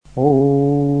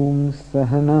ॐ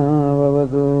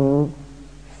सहनाववतु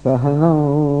सहनौ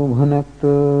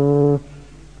भुनक्तु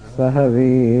सह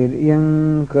वीर्यं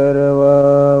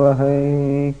करवावहै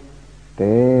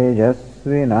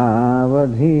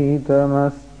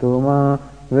तेजस्विनावधीतमस्तु मा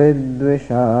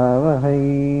विद्विषावहै।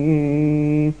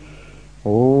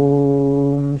 ॐ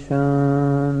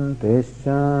शान्ति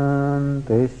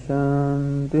शान्ति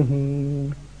शान्तिः।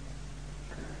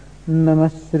 नमः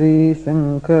श्री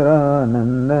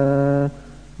शंकरानंद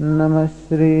नमः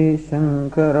Shri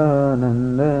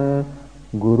Shankaranand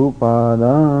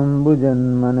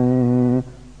गुरुपादाम्बुजन्मने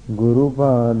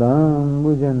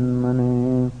गुरुपादाम्बुजन्मने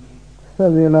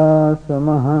सविलास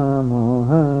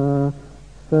महामोह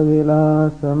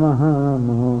सविलास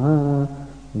महामोह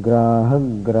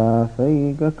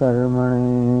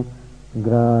ग्राहग्रासैककर्मणे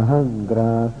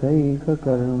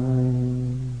ग्राहग्रासैककर्मणे।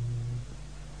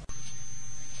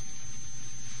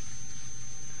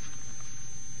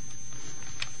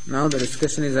 Now the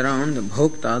discussion is around the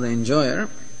bhokta, the enjoyer.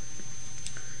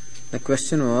 The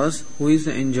question was, who is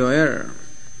the enjoyer?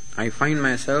 I find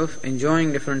myself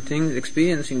enjoying different things,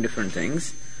 experiencing different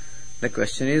things. The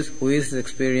question is, who is the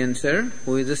experiencer?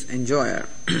 Who is this enjoyer?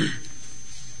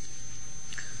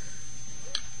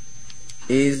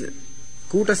 Is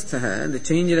Kutastha, the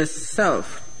changeless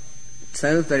self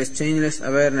that is changeless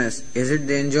awareness, is it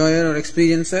the enjoyer or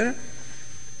experiencer?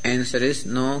 Answer is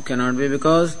no, cannot be,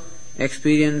 because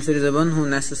experiencer is the one who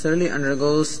necessarily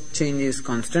undergoes changes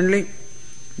constantly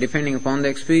depending upon the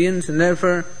experience, and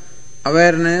therefore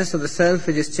awareness of the self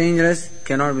which is changeless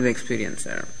cannot be the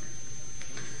experiencer.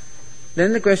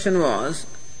 Then the question was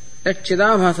that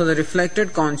Chidabhasa, the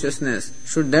reflected consciousness,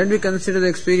 should that be considered the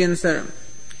experiencer?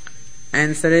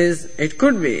 Answer is, it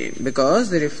could be,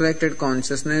 because the reflected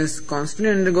consciousness constantly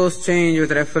undergoes change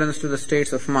with reference to the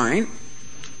states of mind,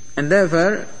 and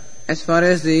therefore as far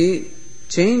as the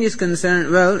change is concerned,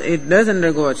 well, it does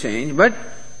undergo a change, but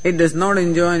it does not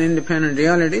enjoy an independent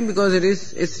reality, because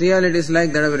its reality is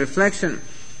like that of a reflection,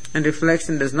 and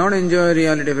reflection does not enjoy a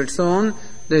reality of its own.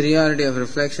 The reality of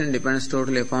reflection depends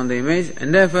totally upon the image,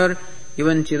 and therefore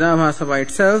even Chidabhasa by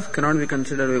itself cannot be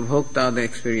considered a bhokta, the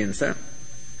experiencer.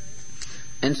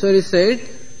 And so it is said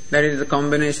that it is a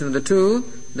combination of the two,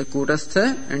 the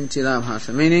Kutastha and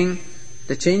Chidabhasa, meaning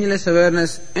the changeless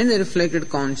awareness and the reflected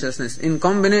consciousness in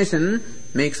combination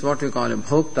makes what we call a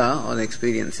bhokta or the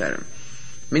experiencer.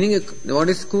 Meaning, what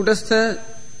is Kutastha?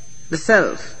 The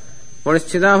self. What is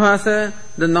Chidabhasa?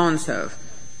 The non-self.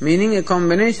 Meaning, a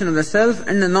combination of the self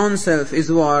and the non-self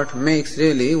is what makes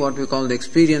really what we call the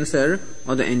experiencer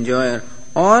or the enjoyer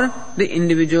or the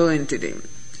individual entity.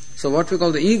 So what we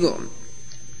call the ego,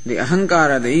 the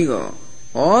ahankara, the ego,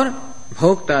 or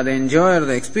bhokta, the enjoyer,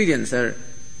 the experiencer,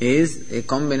 is a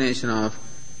combination of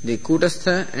the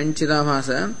Kutastha and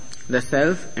Chidabhasa, the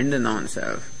self and the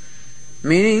non-self.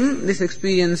 Meaning, this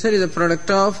experiencer is a product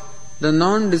of the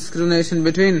non-discrimination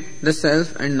between the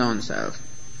self and non-self.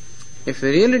 If we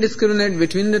really discriminate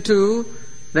between the two,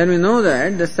 then we know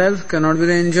that the self cannot be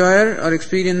the enjoyer or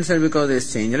experiencer because it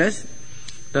is changeless.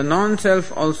 The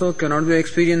non-self also cannot be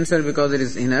experiencer because it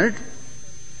is inert.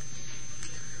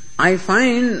 I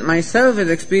find myself as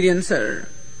experiencer,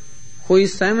 who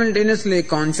is simultaneously a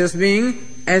conscious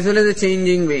being as well as a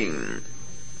changing being.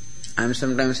 I am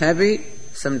sometimes happy,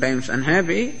 sometimes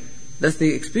unhappy. Thus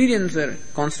the experiencer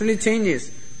constantly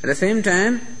changes. At the same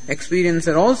time,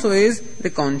 experiencer also is the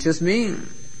conscious being.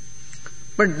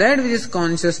 But that which is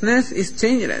consciousness is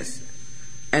changeless,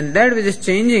 and that which is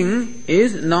changing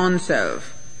is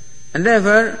non-self. And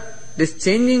therefore, this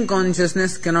changing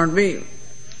consciousness cannot be.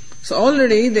 So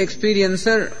already the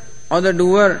experiencer or the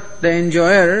doer, the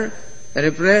enjoyer,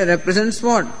 represents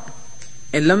what?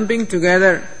 A lumping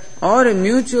together or a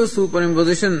mutual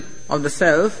superimposition of the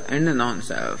self and the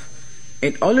non-self.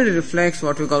 It already reflects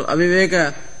what we call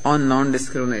aviveka or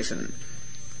non-discrimination.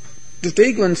 To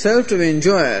take oneself to be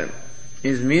enjoyer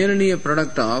is merely a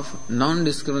product of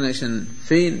non-discrimination,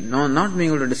 not being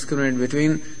able to discriminate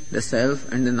between the self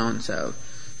and the non-self.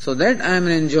 So that I am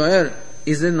an enjoyer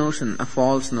is a notion, a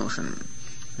false notion,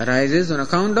 arises on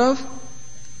account of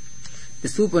the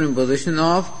superimposition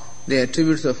of the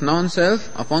attributes of non-self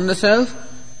upon the self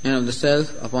and of the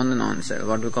self upon the non-self,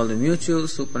 what we call the mutual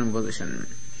superimposition.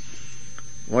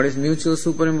 What is mutual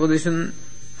superimposition?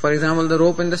 For example, the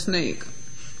rope and the snake.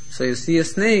 So you see a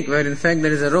snake where in fact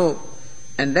there is a rope,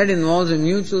 and that involves a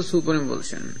mutual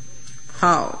superimposition.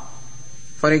 How?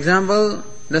 For example,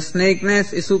 the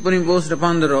snakeness is superimposed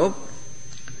upon the rope,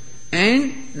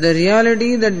 and the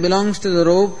reality that belongs to the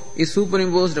rope is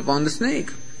superimposed upon the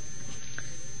snake.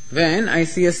 When I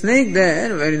see a snake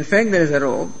there, where in fact there is a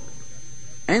rope,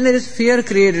 and there is fear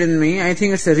created in me. I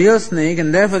think it's a real snake,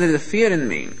 and therefore there is a fear in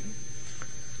me.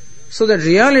 So that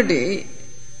reality,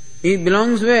 it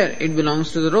belongs where? It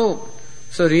belongs to the rope.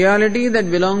 So reality that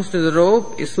belongs to the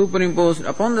rope is superimposed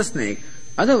upon the snake.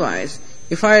 Otherwise,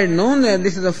 if I had known that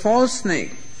this is a false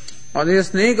snake, or this is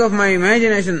a snake of my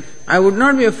imagination, I would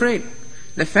not be afraid.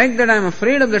 The fact that I am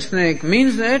afraid of that snake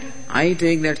means that I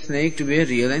take that snake to be a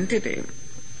real entity.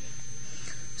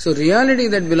 So reality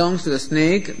that belongs to the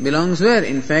snake belongs where?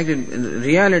 In fact,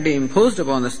 reality imposed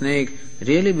upon the snake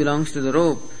really belongs to the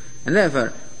rope. And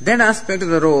therefore, that aspect of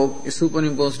the rope is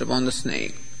superimposed upon the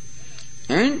snake.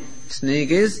 And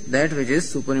snake is that which is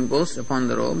superimposed upon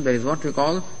the rope. That is what we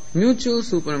call mutual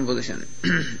superimposition.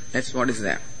 That's what is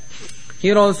there.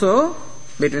 Here also,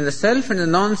 between the self and the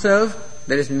non-self,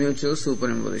 there is mutual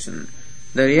superimposition.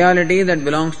 The reality that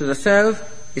belongs to the self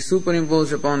is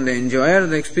superimposed upon the enjoyer,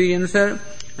 the experiencer,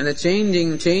 and the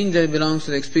change that belongs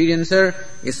to the experiencer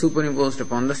is superimposed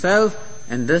upon the self,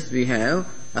 and thus we have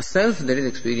a self that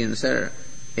is experiencer,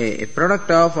 a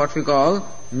product of what we call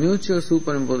mutual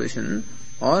superimposition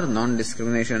or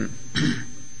non-discrimination.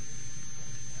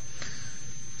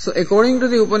 So according to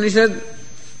the Upanishad,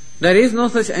 there is no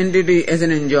such entity as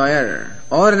an enjoyer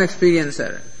or an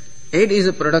experiencer. It is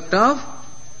a product of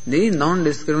the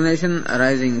non-discrimination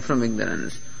arising from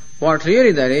ignorance. What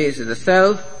really there is the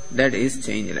self that is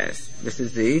changeless. This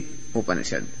is the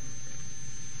Upanishad.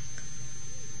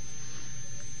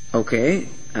 Okay.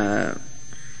 Then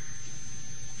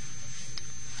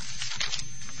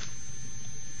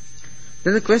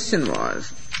the question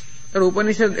was, that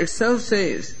Upanishad itself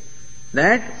says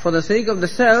that for the sake of the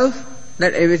self,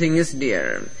 that everything is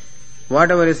dear.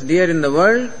 Whatever is dear in the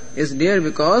world is dear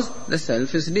because the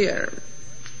self is dear.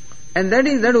 And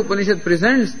that Upanishad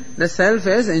presents the self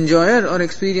as enjoyer or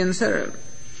experiencer.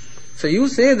 So you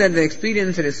say that the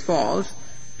experiencer is false,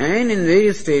 and in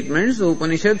various statements the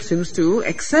Upanishad seems to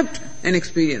accept an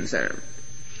experiencer.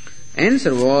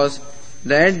 Answer was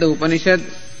that the Upanishad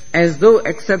as though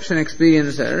accepts an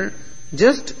experiencer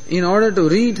just in order to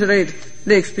reiterate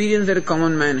the experience that a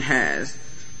common man has,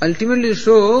 ultimately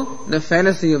show the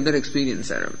fallacy of that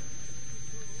experiencer.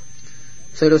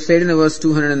 So it was said in the verse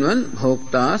 201,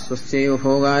 Bhokta svasyeva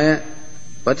bhogaya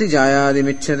patijayadi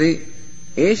micchati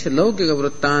esha laukika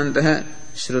vruttantah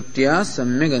shrutya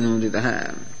samyag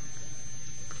anuditah.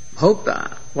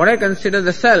 Bhokta, what I consider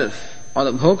the self, or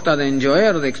the bhokta, the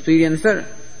enjoyer or the experiencer,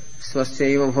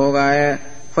 svasyeva bhogaya,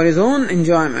 for his own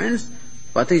enjoyments,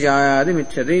 patijayadi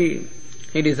micchati.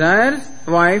 He desires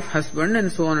wife, husband,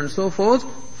 and so on and so forth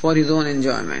for his own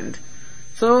enjoyment.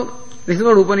 So, this is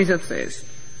what Upanishad says.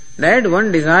 That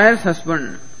one desires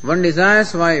husband, one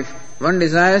desires wife, one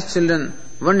desires children,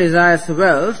 one desires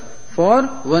wealth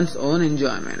for one's own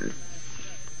enjoyment.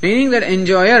 Meaning that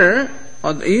enjoyer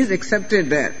is accepted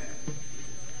there.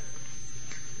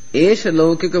 Esha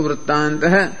laukika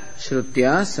vruttantah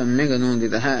shrutya samyag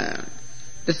anuditah.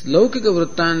 This laukika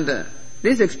vruttanta,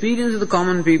 this experience of the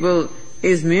common people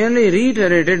is merely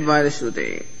reiterated by the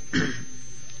Shruti.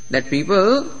 That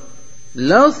people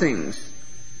love things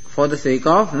for the sake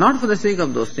of, not for the sake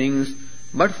of those things,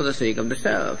 but for the sake of the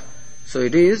self. So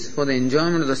it is for the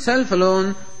enjoyment of the self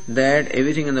alone that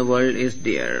everything in the world is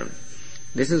dear.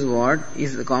 This is what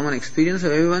is the common experience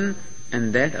of everyone,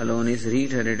 and that alone is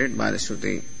reiterated by the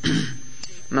Shruti.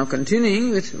 Now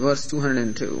continuing with verse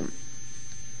 202.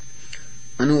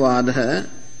 Anuvadah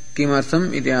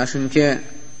kimartham iti ashunkya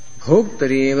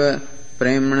bhoktareva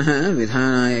premnah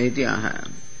vidhanaya iti aha.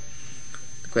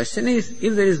 The question is,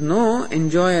 if there is no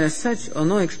enjoyer as such or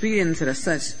no experiencer as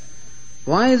such,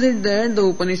 why is it that the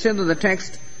Upanishad or the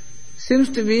text seems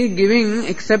to be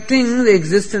accepting the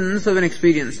existence of an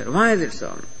experiencer? Why is it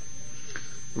so?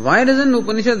 Why doesn't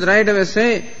Upanishad right away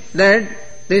say that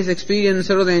this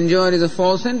experiencer or the enjoyer is a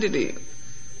false entity?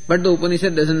 But the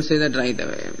Upanishad doesn't say that right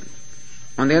away.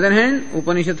 On the other hand,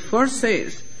 Upanishad first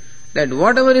says that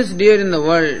whatever is dear in the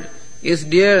world is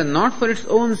dear not for its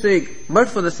own sake, but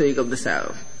for the sake of the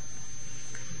self.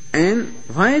 And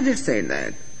why is it said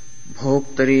that?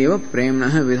 Bhoktareva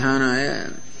premnah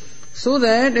vidhanaya. So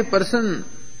that a person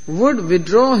would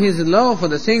withdraw his love for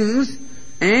the things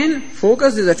and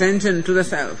focus his attention to the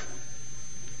self.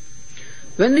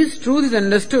 When this truth is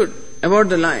understood about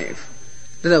the life,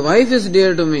 that the wife is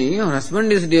dear to me, or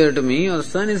husband is dear to me, or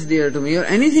son is dear to me, or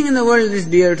anything in the world is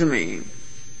dear to me,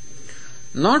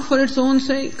 not for its own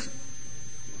sake.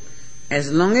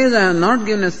 As long as I have not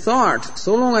given a thought,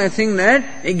 so long I think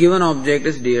that a given object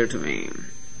is dear to me.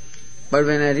 But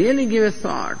when I really give a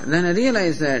thought, then I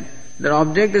realize that the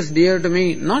object is dear to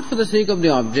me not for the sake of the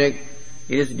object,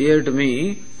 it is dear to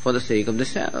me for the sake of the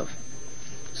self.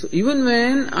 So even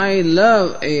when I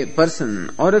love a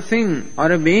person or a thing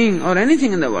or a being or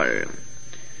anything in the world,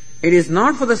 it is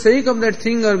not for the sake of that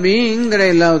thing or being that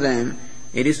I love them.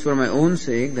 It is for my own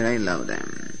sake that I love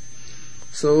them.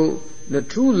 So the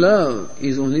true love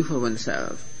is only for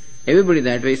oneself. Everybody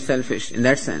that way is selfish in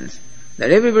that sense,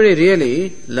 that everybody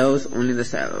really loves only the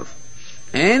self.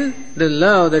 And the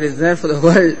love that is there for the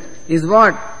world is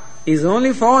what? Is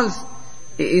only false.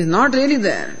 It is not really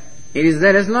there. It is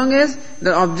there as long as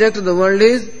the object of the world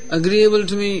is agreeable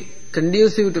to me,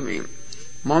 conducive to me.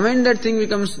 Moment that thing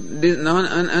becomes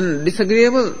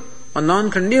disagreeable or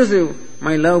non-conducive,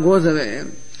 my love goes away.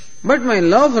 But my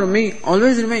love for me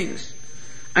always remains.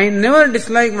 I never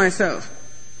dislike myself.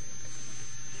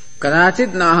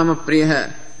 Kadachit naham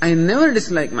apriya. I never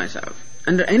dislike myself.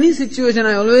 Under any situation,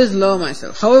 I always love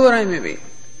myself, however I may be.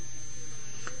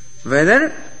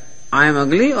 Whether I am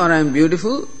ugly or I am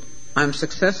beautiful, I am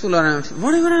successful or I am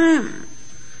whatever I am,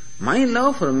 my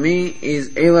love for me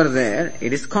is ever there.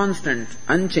 It is constant,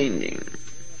 unchanging.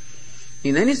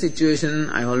 In any situation,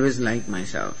 I always like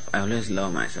myself. I always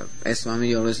love myself. As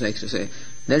Swamiji always likes to say,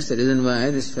 that's the reason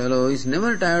why this fellow is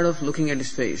never tired of looking at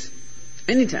his face.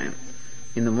 Anytime.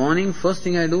 In the morning, first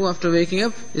thing I do after waking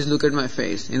up is look at my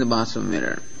face in the bathroom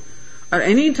mirror. Or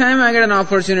any time I get an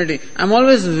opportunity, I'm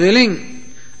always willing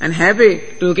and happy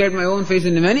to look at my own face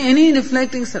in any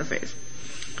reflecting surface.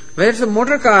 Whether it's a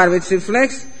motor car which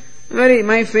reflects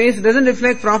my face doesn't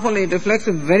reflect properly, it reflects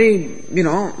a very,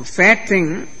 fat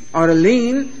thing or a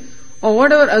lean or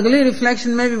whatever ugly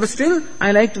reflection may be, but still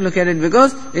I like to look at it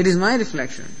because it is my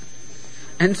reflection.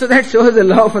 And so that shows the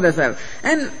love for the self.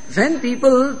 And when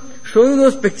people show you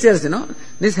those pictures,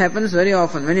 this happens very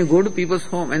often when you go to people's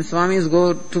home, and Swamis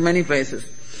go to many places.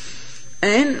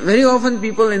 And very often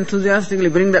people enthusiastically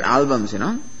bring their albums,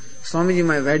 Swamiji,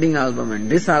 my wedding album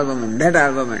and this album and that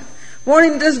album. And what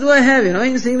interest do I have,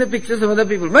 in seeing the pictures of other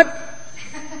people? But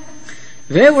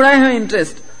where would I have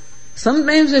interest?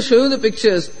 Sometimes they show you the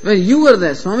pictures where you were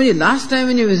there. Swamiji, last time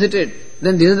when you visited,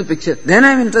 then these are the pictures. Then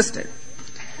I am interested.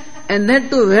 And that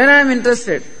too, where I am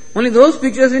interested. Only those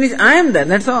pictures finish, I am there,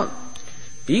 that's all.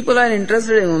 People are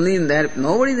interested only in that.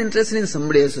 Nobody is interested in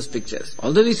somebody else's pictures.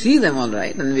 Although we see them all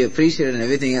right and we appreciate it and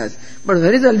everything else. But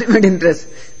where is the ultimate interest?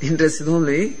 The interest is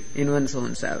only in one's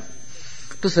own self.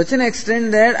 To such an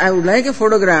extent that I would like a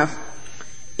photograph.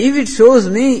 If it shows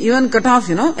me even cut off,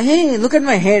 hey, look at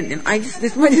my head.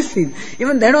 This much is seen.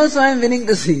 Even that also I am willing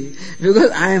to see.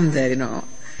 Because I am there,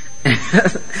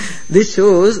 This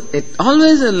shows it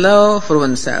always a love for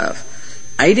oneself.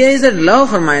 Idea is that love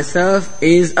for myself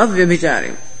is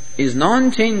avyabhichari, is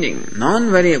non-changing,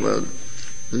 non-variable.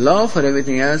 Love for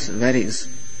everything else varies.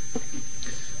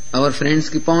 Our friends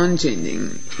keep on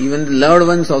changing. Even the loved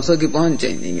ones also keep on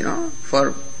changing,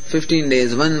 For 15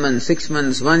 days, 1 month, 6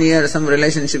 months, 1 year, some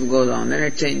relationship goes on, then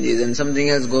it changes and something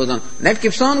else goes on. That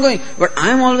keeps on going. But I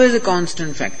am always a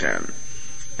constant factor.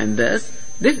 And thus,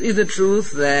 this is the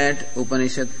truth that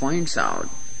Upanishad points out,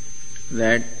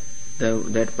 that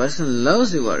that person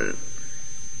loves the world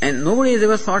and nobody has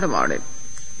ever thought about it.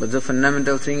 But the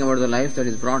fundamental thing about the life that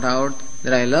is brought out,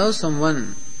 that I love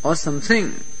someone or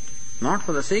something, not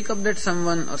for the sake of that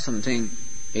someone or something,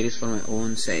 it is for my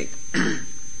own sake.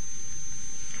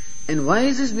 And why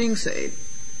is this being said?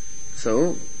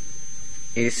 So,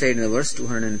 it is said in the verse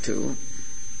 202,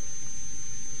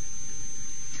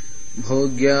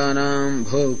 Bhogyanam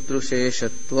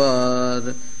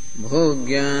bhoktruseshatvad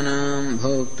Bhogyanam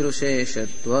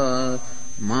bhoktruseshatvad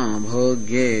Ma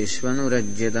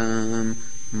bhogyeshvanurajyadam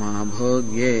Ma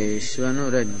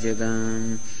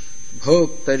bhogyeshvanurajyadam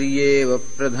Bhoktaryeva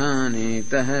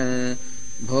pradhanetah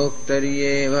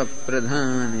Bhoktaryeva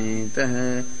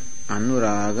pradhanetah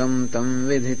Anuragam tam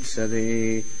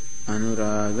vidhitsade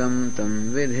Anuragam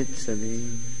tam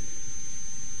vidhitsade.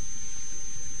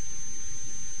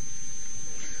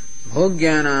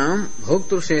 Bhogyanam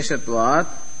bhoktruseshatvat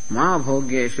ma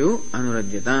bhogyeshu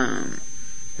anurajyatam.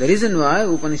 The reason why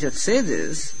Upanishad says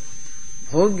this,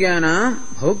 Bhogyanam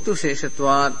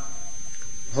bhoktruseshatvat.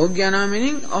 Bhogyanam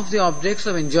meaning of the objects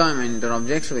of enjoyment or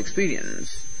objects of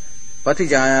experience.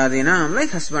 Patijayadinam,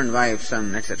 like husband, wife,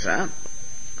 son, etc.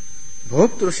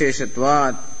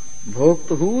 Bhoktruseshatvat.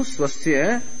 Bhoktuhu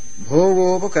swasya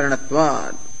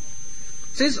bhogopakarnatvat.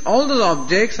 Since all those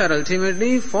objects are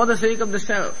ultimately for the sake of the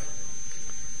self.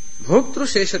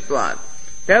 Bhoktruseshatvat.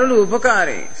 They are only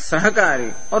upakari,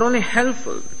 sahakari, or only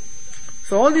helpful.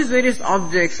 So all these various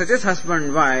objects such as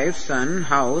husband, wife, son,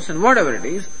 house and whatever it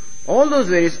is, all those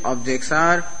various objects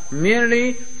are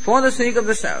merely for the sake of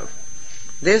the self.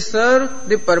 They serve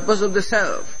the purpose of the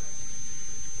self.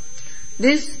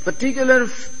 This particular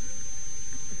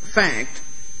fact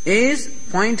is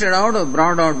pointed out or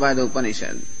brought out by the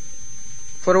Upanishad.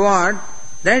 For what?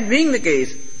 That being the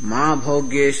case, ma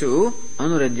bhogyeshu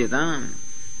anurajyatam.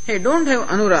 Hey, don't have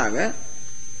anuraga.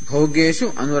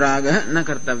 Bhogyeshu anuraga na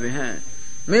kartavya.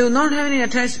 May you not have any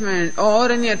attachment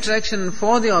or any attraction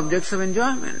for the objects of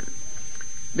enjoyment.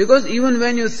 Because even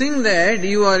when you think that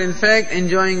you are in fact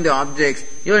enjoying the objects,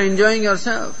 you are enjoying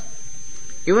yourself.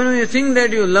 Even when you think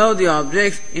that you love the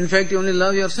objects, in fact you only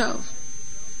love yourself.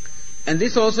 And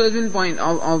this also has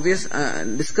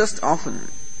been discussed often.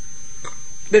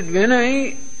 That when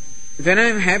I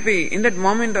am happy, in that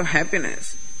moment of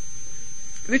happiness,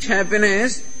 which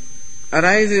happiness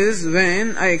arises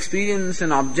when I experience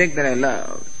an object that I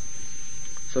love.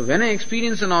 So when I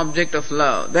experience an object of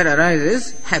love, that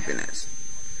arises happiness.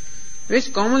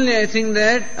 Which commonly I think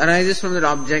that arises from that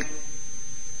object.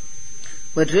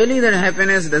 But really that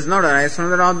happiness does not arise from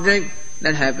that object.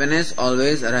 That happiness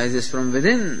always arises from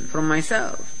within, from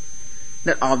myself.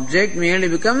 That object merely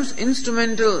becomes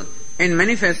instrumental in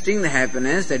manifesting the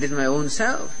happiness that is my own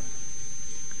self.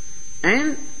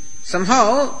 And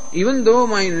somehow, even though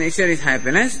my nature is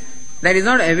happiness, that is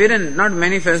not evident, not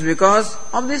manifest because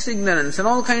of this ignorance and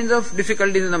all kinds of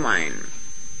difficulties in the mind.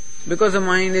 Because the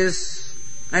mind has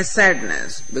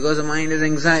sadness, because the mind has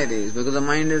anxieties, because the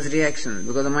mind has reactions,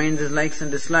 because the mind has likes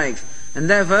and dislikes. And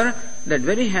therefore, that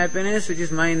very happiness which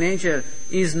is my nature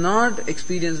is not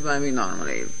experienced by me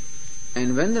normally.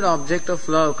 And when that object of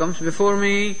love comes before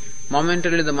me,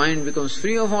 momentarily the mind becomes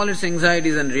free of all its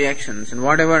anxieties and reactions and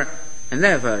whatever. And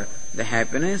therefore, the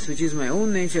happiness which is my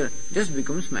own nature just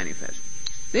becomes manifest.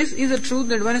 This is a truth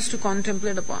that one has to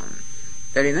contemplate upon.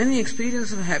 That in any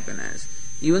experience of happiness,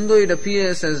 even though it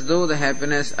appears as though the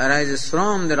happiness arises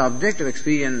from that object of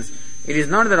experience, it is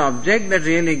not that object that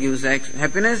really gives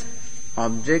happiness.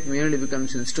 Object merely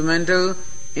becomes instrumental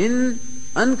in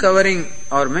uncovering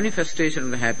or manifestation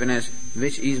of the happiness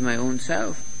which is my own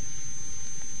self.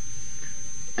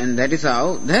 And that is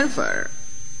how, therefore,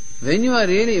 when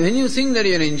you think that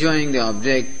you are enjoying the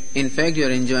object, in fact you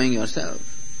are enjoying yourself.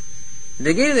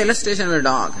 They gave the illustration of a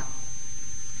dog.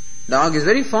 Dog is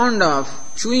very fond of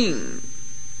chewing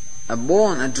a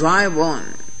bone, a dry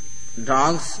bone.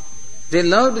 Dogs, they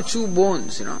love to chew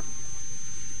bones,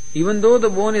 Even though the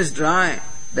bone is dry,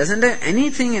 doesn't have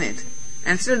anything in it.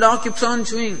 And still the dog keeps on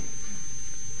chewing.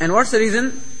 And what's the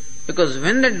reason? Because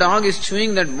when the dog is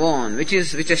chewing that bone, which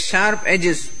has sharp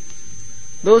edges,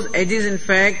 those edges in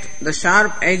fact, the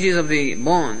sharp edges of the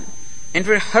bone, in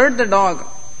fact hurt the dog.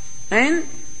 And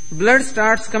blood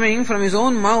starts coming from his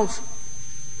own mouth.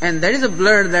 And that is the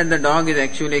blood that the dog is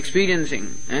actually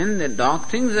experiencing. And the dog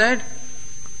thinks that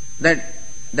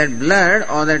blood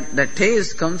or that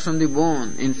taste comes from the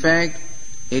bone. In fact,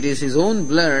 it is his own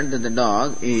blood that the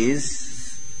dog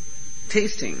is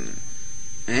tasting.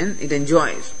 And it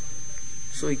enjoys.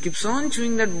 So he keeps on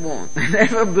chewing that bone. And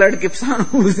therefore blood keeps on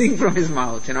oozing from his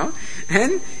mouth,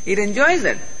 And it enjoys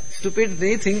that.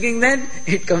 Stupidly thinking that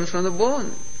it comes from the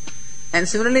bone. And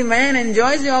similarly man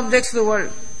enjoys the objects of the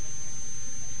world.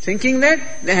 Thinking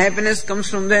that the happiness comes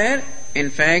from there.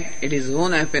 In fact, it is his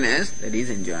own happiness that he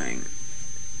is enjoying.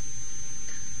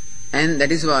 And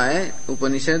that is why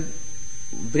Upanishad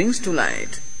brings to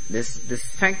light this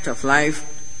fact of life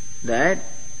that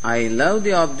I love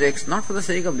the objects not for the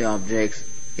sake of the objects,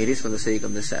 it is for the sake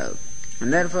of the self.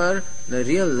 And therefore, the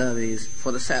real love is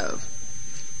for the self.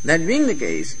 That being the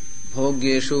case,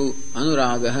 bhogyeshu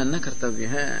anuragaha na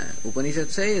kartavyaha.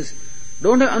 Upanishad says,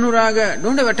 don't have anuraga,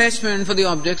 don't have attachment for the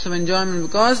objects of enjoyment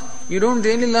because you don't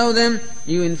really love them,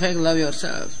 you in fact love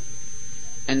yourself.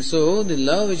 And so the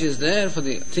love which is there for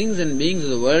the things and beings of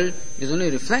the world is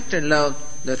only reflected love.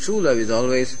 The true love is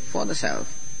always for the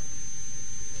self.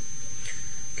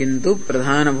 किंतु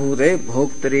प्रधान भूते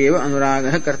भोक्तरेव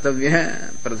अनुरागः कर्तव्यः.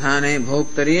 प्रधाने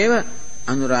भोक्तरेव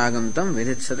अनुरागम तम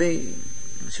विदित्सते.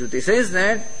 Shruti says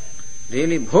that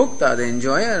really bhokta, the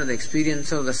enjoyer, the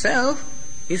experience of the self,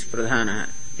 is pradhana,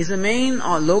 is the main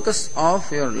or locus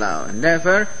of your love. And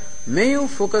therefore, may you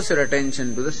focus your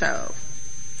attention to the self.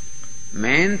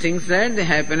 Man thinks that the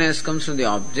happiness comes from the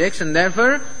objects and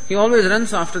therefore he always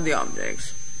runs after the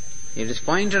objects. It is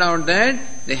pointed out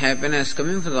that the happiness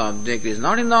coming from the object is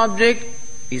not in the object,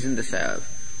 is in the self.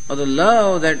 Or the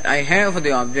love that I have for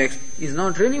the objects is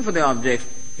not really for the object,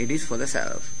 it is for the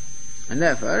self. And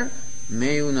therefore,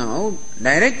 may you now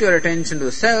direct your attention to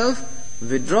the self,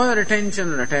 withdraw your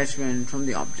attention or attachment from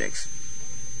the objects.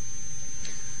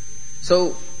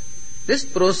 So, this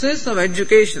process of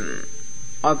education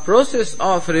or process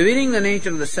of revealing the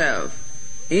nature of the self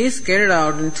is carried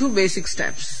out in two basic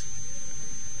steps.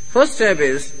 First step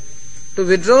is to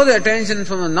withdraw the attention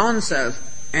from the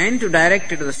non-self and to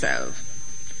direct it to the self.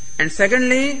 And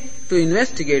secondly, to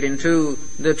investigate into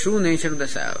the true nature of the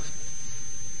self.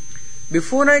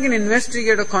 Before I can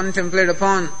investigate or contemplate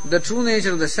upon the true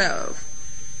nature of the self,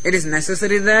 it is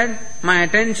necessary that my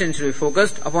attention should be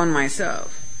focused upon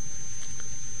myself.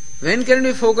 When can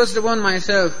it be focused upon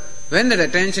myself? When that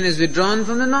attention is withdrawn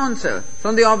from the non-self,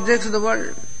 from the objects of the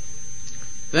world.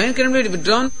 When can it be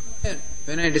withdrawn from there?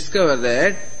 When I discover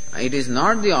that it is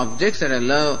not the objects that I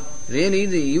love,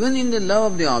 really even in the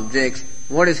love of the objects,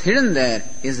 what is hidden there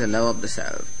is the love of the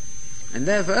self. And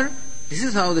therefore, this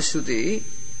is how the Shruti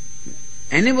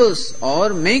enables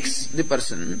or makes the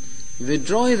person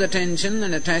withdraw his attention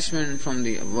and attachment from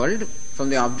the world, from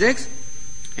the objects,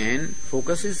 and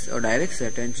focuses or directs the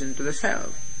attention to the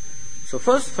self. So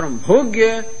first from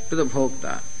bhogya to the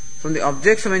bhokta, from the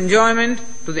objects of enjoyment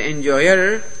to the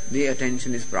enjoyer, the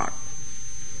attention is brought.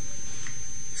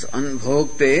 So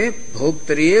anbhokte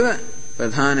bhoktareva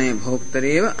pradhane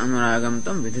bhoktareva anuragam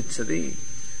tam viditsati.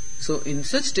 So in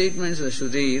such statements of the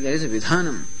Shruti, there is a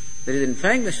vidhanam. There is in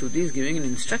fact the Shruti is giving an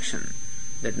instruction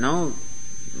that now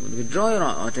withdraw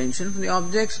your attention from the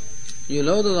objects. You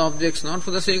love those objects not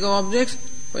for the sake of objects,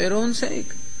 for your own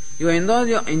sake. You enjoy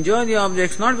the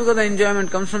objects not because the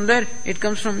enjoyment comes from there, it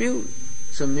comes from you.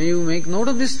 So may you make note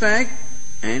of this fact,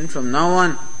 and from now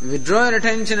on withdraw your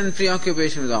attention and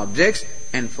preoccupation with the objects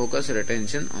and focus your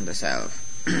attention on the self.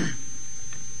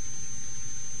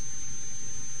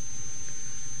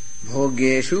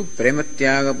 Bhogyeshu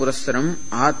prematyaga purassaram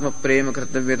atma prema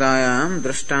kartavyatayam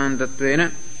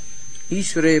drashtantattvena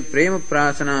Ishvare prema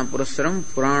prarthana purassaram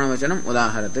purana vachanam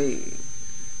udaharate.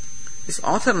 This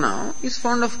author now is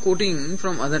fond of quoting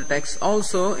from other texts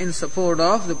also in support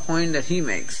of the point that he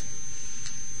makes.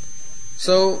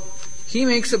 So, he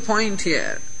makes a point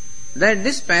here that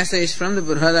this passage from the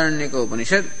Brihadaranyaka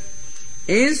Upanishad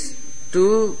is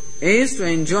to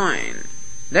enjoin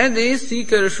that the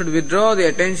seeker should withdraw the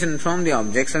attention from the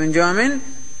objects of enjoyment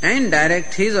and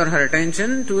direct his or her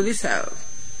attention to the self.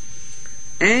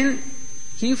 And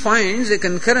he finds a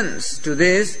concurrence to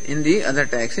this in the other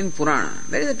text in Purana.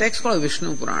 There is a text called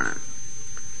Vishnu Purana.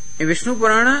 In Vishnu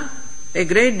Purana, a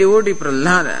great devotee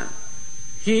Prahlada,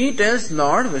 he tells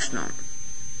Lord Vishnu.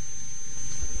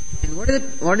 And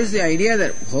what is the idea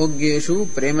there? Bhogyeshu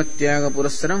prematyaga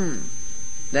purassaram.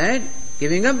 That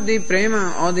giving up the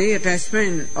prema or the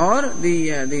attachment or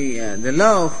the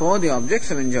love for the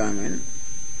objects of enjoyment,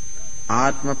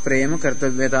 Atma prema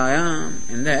kartavyatayam,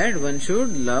 in that one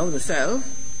should love the self.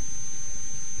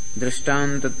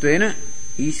 Drashtantattvena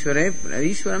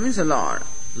Ishvara means the Lord.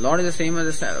 Lord is the same as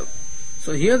the self.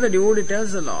 So here the devotee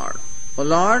tells the Lord, O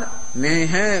Lord, may I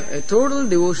have a total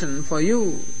devotion for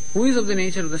you, who is of the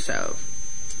nature of the self.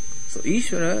 So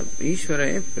Ishvara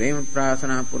prema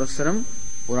prarthana purassaram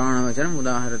purana vachanam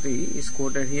udaharati is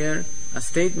quoted here, a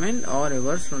statement or a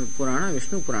verse from Purana,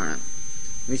 Vishnu Purana,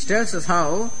 which tells us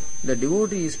how the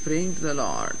devotee is praying to the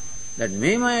Lord that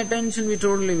may my attention be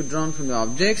totally withdrawn from the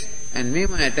objects and may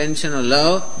my attention or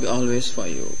love be always for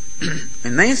you.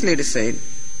 And nicely it is said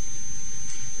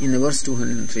in the verse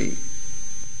 203.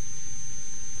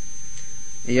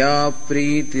 Ya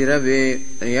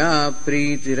pritiravivekanam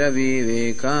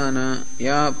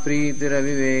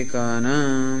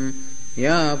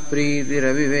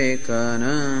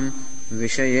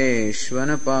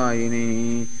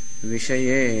vishayeshvanapayini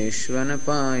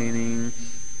Vishayeshvanapayini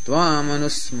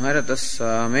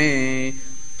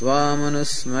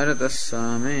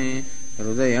Tvamanusmaratasame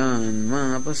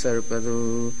Rudayan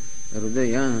Pasarpadu.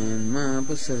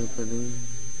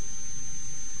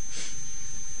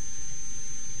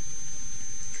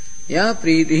 Ya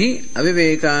pritihi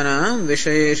avivekanam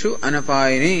vishayeshu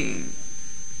anapayini.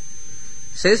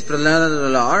 Says Prahlada to the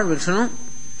Lord Vishnu,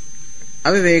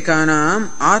 avivekanam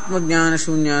atmajnana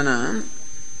shunyanam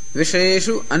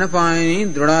Vishayeshu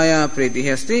anapayini drudaya priti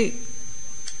asti.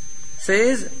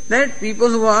 Says that people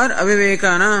who are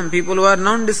avivekanam, people who are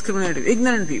non-discriminative,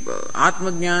 ignorant people,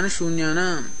 atmajnana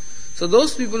shunyanam. So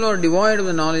those people who are devoid of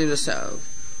the knowledge of the self,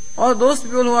 or those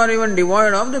people who are even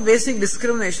devoid of the basic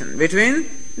discrimination between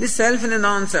the self and the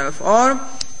non-self, or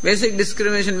basic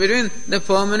discrimination between the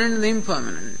permanent and the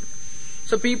impermanent.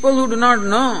 So people who do not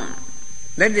know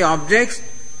that the objects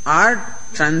are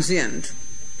transient,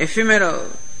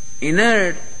 ephemeral,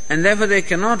 inert, and therefore they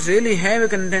cannot really have a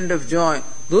content of joy,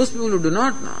 those people who do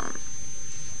not know,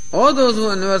 or those who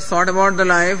have never thought about the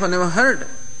life or never heard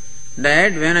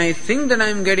that when I think that I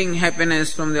am getting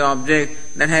happiness from the object,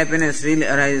 that happiness really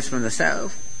arises from the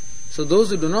self. So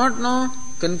those who do not know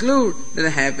conclude that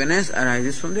the happiness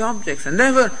arises from the objects, and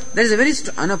therefore there is a very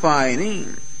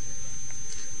anapayini.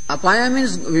 Apaya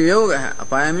means viyoga,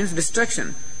 apaya means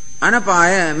destruction.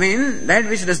 Anapaya means that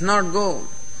which does not go.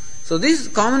 So these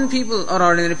common people or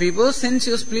ordinary people,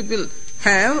 sensuous people,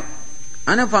 have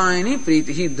anapayani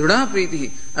pritihi, dhrudha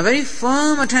pritihi, a very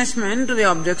firm attachment to the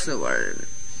objects of the world.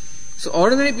 So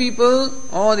ordinary people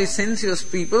or the sensuous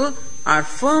people are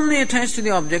firmly attached to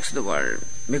the objects of the world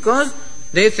because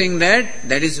they think that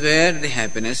that is where the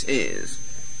happiness is.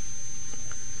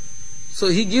 So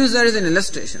he gives that as an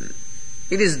illustration.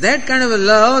 It is that kind of a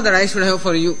love that I should have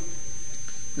for you.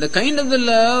 The kind of the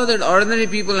love that ordinary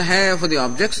people have for the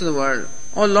objects of the world.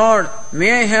 Oh Lord,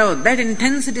 may I have that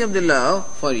intensity of the love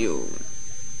for you.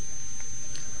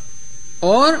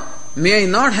 Or may I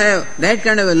not have that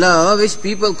kind of a love which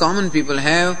common people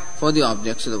have for the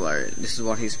objects of the world. This is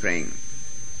what he is praying.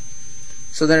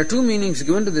 So there are two meanings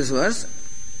given to this verse.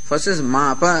 First is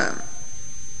mapa.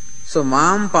 So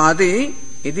mam pati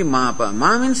iti mapa.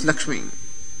 Ma means Lakshmi.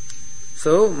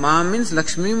 So ma means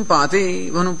Lakshmi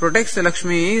pati. One who protects the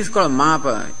Lakshmi is called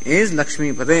mapa. Is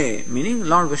Lakshmi pate, meaning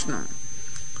Lord Vishnu.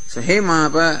 So hey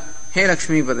mapa, hey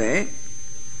Lakshmi pate.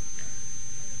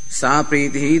 सा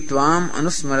प्रीतिः त्वाम्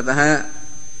अनुस्मरतः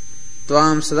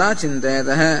त्वाम् सदा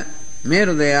चिन्तयतः मे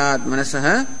हृदयात् मनसः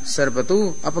सर्पतु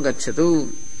अपगच्छतु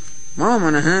मम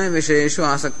मनः विषयेषु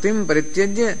आसक्तिं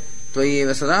परित्यज्य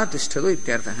त्वय्येव सदा तिष्ठतु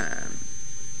इत्यर्थः.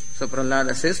 So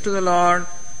Prahlada says to the Lord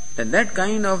that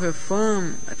kind of a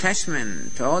firm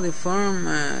attachment or the firm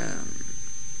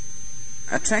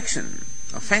attraction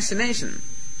or fascination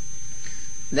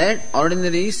that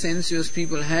ordinary sensuous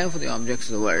people have for the objects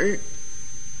of the world,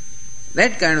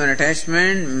 that kind of an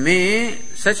attachment,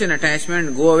 such an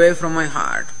attachment go away from my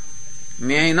heart.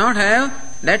 May I not have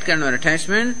that kind of an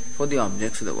attachment for the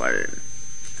objects of the world.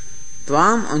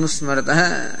 Tvam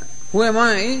anusmarataha. Who am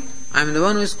I? I am the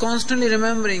one who is constantly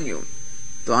remembering you.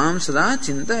 Tvam sada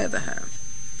chintayataha.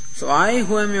 So I,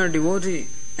 who am your devotee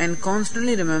and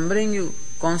constantly remembering you,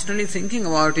 constantly thinking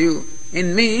about you,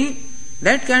 in me,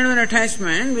 that kind of an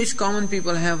attachment which common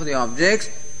people have for the objects,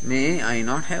 may I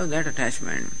not have that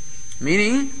attachment.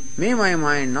 Meaning, may my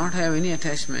mind not have any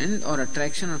attachment or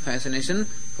attraction or fascination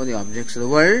for the objects of the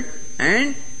world,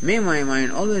 and may my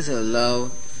mind always have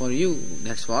love for you.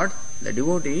 That's what the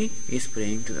devotee is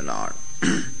praying to the Lord.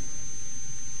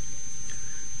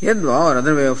 Yadva, or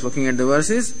other way of looking at the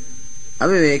verse is,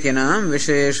 avivekenam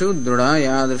vishayeshu drudha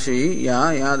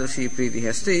yadrushi pritihi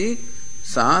asti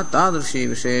sa tadrushi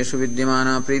vishayeshu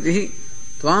vidyamana pritihi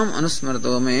tvam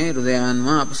anusmarto me hrudayan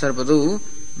ma apasarpatu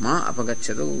ma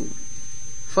apagacchatu.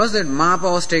 First that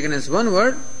mapa was taken as one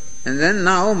word, and then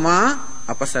now ma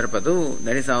apasarpatu.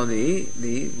 That is how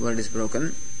the word is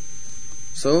broken.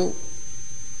 So,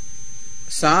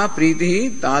 sa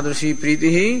pritihi, tadrushi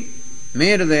pritihi, me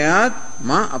hridayat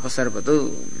ma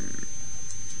apasarpatu.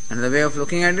 Another way of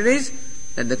looking at it is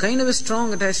that the kind of a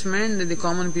strong attachment that the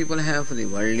common people have for the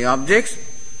worldly objects,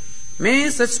 may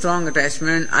such strong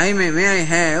attachment may I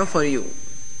have for you.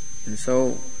 And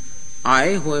so,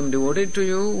 I, who am devoted to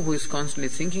you, who is constantly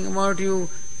thinking about you,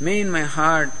 may in my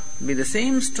heart be the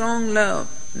same strong love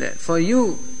that for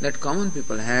you that common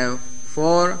people have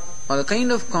for, or the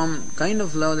kind of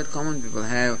love that common people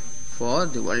have for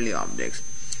the worldly objects.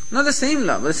 Not the same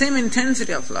love, but the same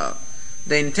intensity of love.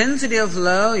 The intensity of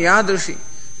love, yadrushi,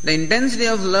 the intensity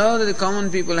of love that the common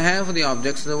people have for the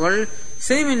objects of the world,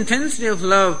 same intensity of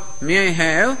love may I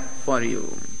have for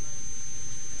you.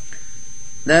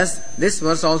 Thus, this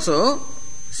verse also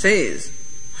says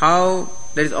how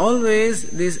there is always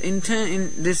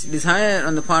this desire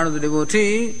on the part of the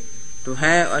devotee to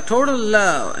have a total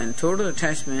love and total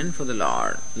attachment for the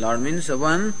Lord. Lord means the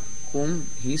one whom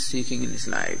he is seeking in his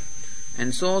life.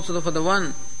 And so also for the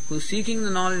one who is seeking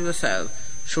the knowledge of the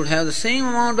self should have the same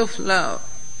amount of love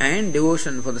and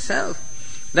devotion for the self.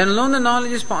 Then alone the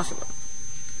knowledge is possible.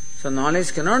 So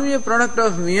knowledge cannot be a product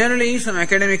of merely some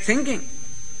academic thinking.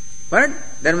 But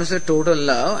there must be total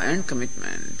love and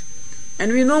commitment.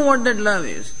 And we know what that love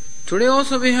is. Today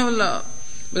also we have love.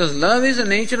 Because love is the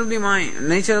nature of the mind,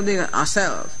 nature of the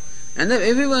ourself. And that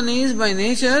everyone is by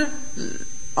nature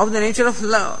of the nature of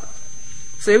love.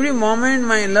 So every moment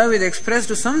my love is expressed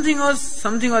to something or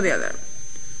the other.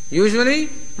 Usually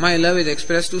my love is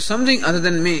expressed to something other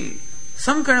than me.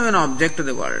 Some kind of an object of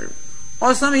the world.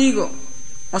 Or some ego.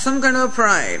 Or some kind of a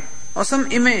pride. Or some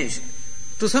image.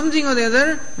 To something or the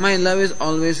other, my love is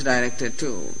always directed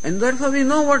to. And therefore we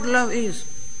know what love is.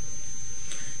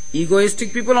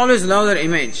 Egoistic people always love their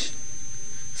image.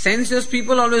 Sensuous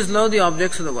people always love the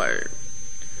objects of the world.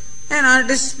 And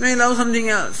artists may love something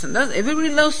else. And thus everybody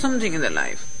loves something in their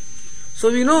life.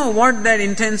 So we know what that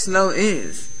intense love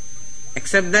is.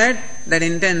 Except that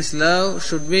intense love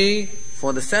should be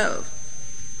for the self.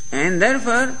 And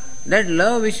therefore, that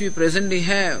love which we presently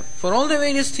have for all the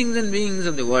various things and beings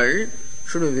of the world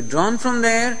should be withdrawn from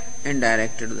there and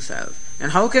directed to the self.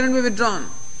 And how can it be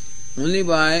withdrawn? Only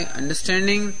by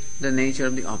understanding the nature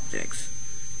of the objects.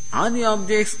 Are the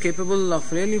objects capable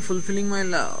of really fulfilling my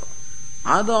love?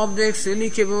 Are the objects really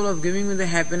capable of giving me the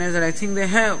happiness that I think they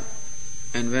have?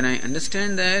 And when I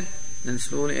understand that, then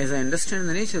slowly, as I understand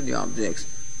the nature of the objects,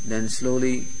 then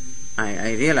slowly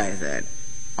I realize that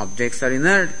objects are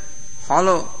inert,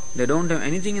 hollow, they don't have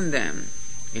anything in them.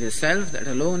 It is self that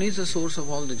alone is the source of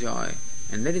all the joy.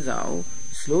 And that is how,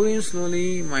 slowly and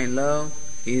slowly, my love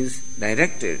is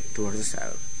directed towards the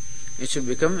self. It should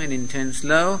become an intense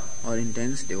love or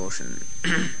intense devotion.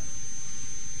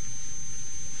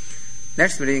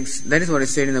 That is what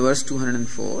is said in the verse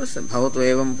 204. Bhavato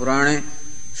evam purane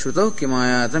shruto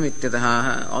kimayatam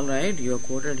ityataha. Alright, you have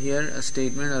quoted here a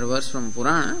statement or a verse from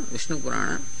Purana, Vishnu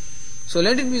Purana. So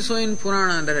let it be so in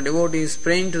Purana that a devotee is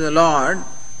praying to the Lord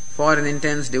for an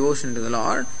intense devotion to the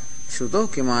Lord. Shruto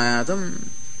kimayatam.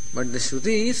 But the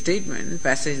Shruti statement,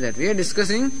 passage that we are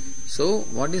discussing, so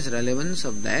what is relevance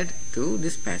of that to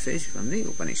this passage from the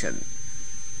Upanishad?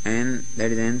 And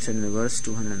that is answered in the verse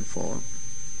 204.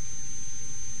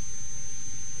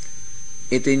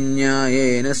 Iti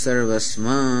nyayena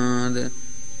sarvasmad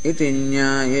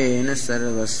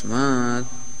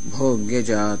bhogya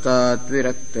jatat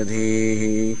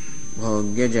viraktadhihi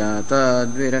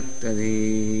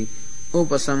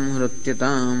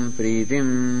upasamhrutyatam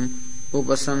pritim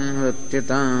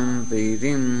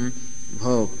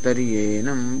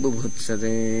bhoktaryenam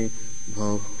bubhutsate.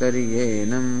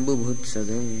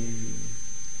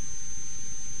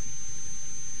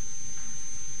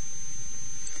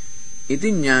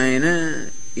 Iti nyayena,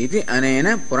 iti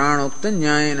anena puranokta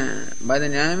nyayena. By the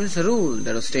nyaya means a rule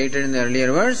that was stated in the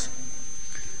earlier verse.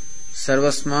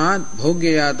 Sarvasmad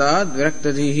bhogyajatat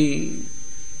viraktadhihi.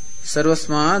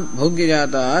 Sarvasmad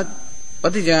bhogyajatat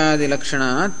patijadi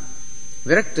lakshanat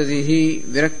viraktadhihi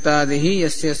viraktadihi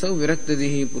yasyasau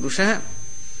viraktadihi purusha.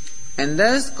 And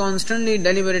thus constantly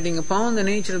deliberating upon the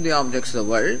nature of the objects of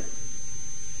the world,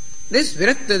 this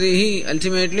viraktadihi,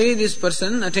 ultimately this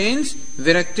person attains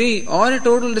virakti or a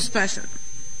total dispassion.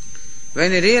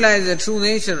 When he realizes the true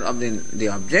nature of the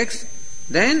objects,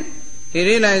 then he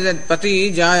realizes that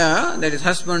pati, jaya, that is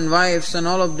husband, wife, son,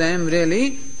 all of them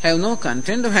really have no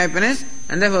content of happiness,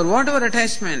 and therefore whatever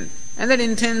attachment and that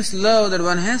intense love that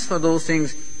one has for those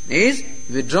things is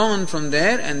withdrawn from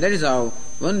there, and that is how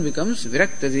one becomes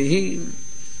viraktadihi.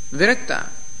 Virakta,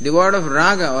 the word of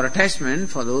raga or attachment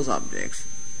for those objects.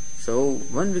 So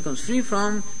one becomes free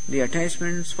from the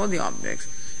attachments for the objects.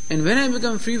 And when I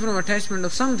become free from attachment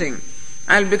of something,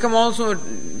 I'll become also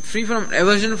free from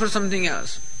aversion for something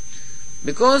else.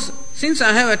 Because since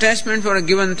I have attachment for a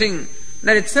given thing,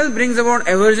 that itself brings about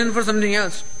aversion for something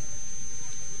else.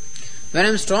 When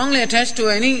I'm strongly attached to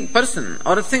any person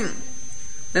or a thing,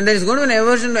 then there is going to be an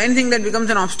aversion to anything that becomes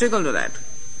an obstacle to that.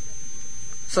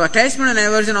 So attachment and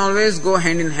aversion always go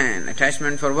hand in hand.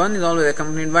 Attachment for one is always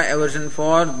accompanied by aversion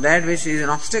for that which is an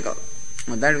obstacle,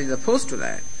 or that which is opposed to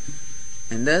that.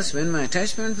 And thus, when my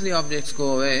attachment to the objects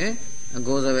goes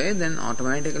away, then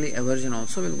automatically aversion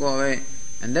also will go away,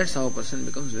 and that's how a person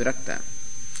becomes virakta.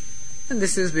 And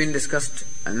this has been discussed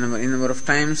a number of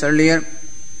times earlier.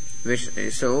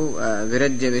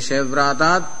 Virajya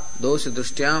vishayavratat dosya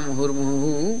drushtya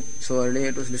muhurmuhu. So earlier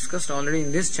it was discussed already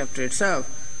in this chapter itself.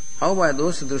 How by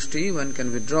dosya drushti one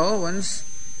can withdraw one's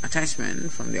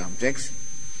attachment from the objects.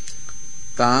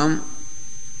 Tam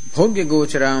bhogya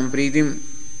gocharam pritim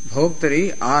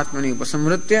bhoktari atmani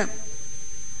upasamhrutya.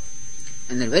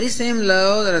 And that very same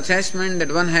love, that attachment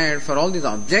that one had for all these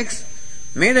objects,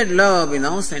 may that love be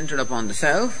now centered upon the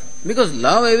self, because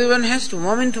love everyone has to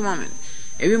moment to moment.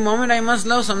 Every moment I must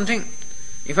love something.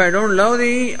 If I don't love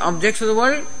the objects of the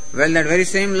world, well, that very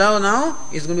same love now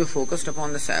is going to be focused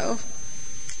upon the self.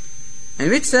 And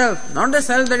which self? Not the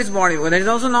self that is body, but that is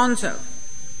also non-self.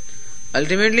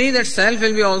 Ultimately, that self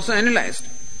will be also analyzed.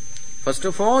 First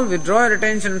of all, withdraw your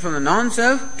attention from the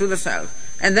non-self to the self.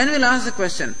 And then we'll ask the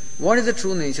question, what is the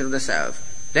true nature of the self?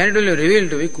 Then it will be revealed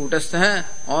to be kutastha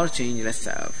or changeless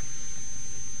self.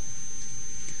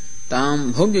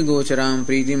 Tam bhogya gocharam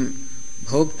pritim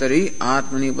bhoktari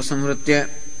atmani upasamhrutya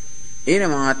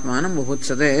eram atmanam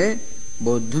bubhutsate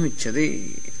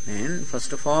bodhumichati. And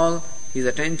first of all, his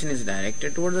attention is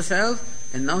directed toward the self,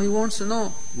 and now he wants to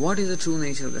know what is the true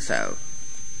nature of the self.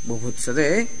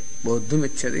 Bubhutsate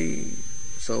bodhumichati.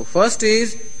 So first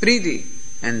is priti,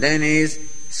 and then is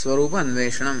swarupa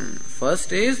anveshanam.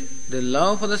 First is the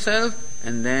love for the self,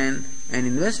 and then an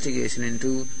investigation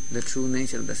into the true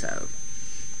nature of the self.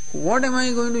 What am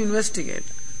I going to investigate?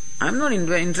 I'm not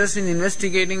interested in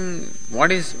investigating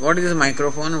what is this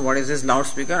microphone, what is this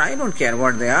loudspeaker. I don't care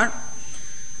what they are.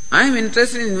 I am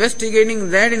interested in investigating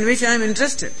that in which I am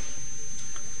interested.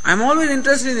 I am always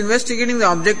interested in investigating the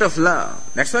object of love.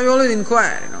 That's why I always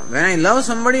inquire. When I love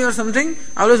somebody or something,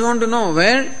 I always want to know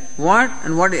where, what,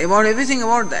 and what about everything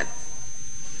about that.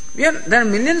 There are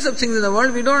millions of things in the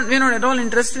world. We are not at all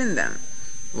interested in them.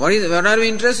 What are we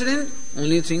interested in?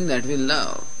 Only thing that we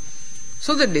love.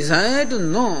 So the desire to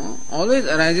know always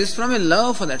arises from a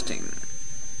love for that thing.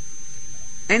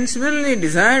 And similarly,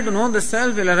 desire to know the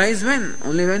self will arise when?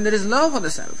 Only when there is love for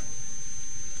the self.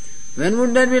 When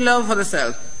would there be love for the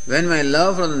self? When my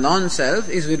love for the non-self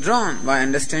is withdrawn by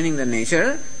understanding the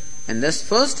nature, and thus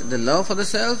first the love for the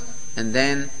self, and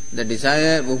then the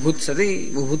desire,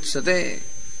 bubhutsate,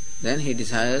 then he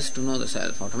desires to know the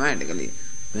self automatically.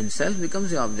 When self becomes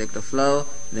the object of love,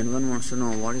 then one wants to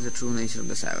know what is the true nature of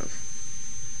the self.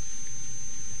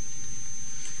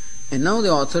 And now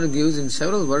the author gives in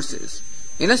several verses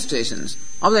illustrations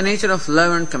of the nature of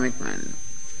love and commitment.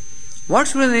 What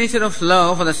should be the nature of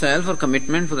love for the self or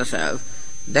commitment for the self?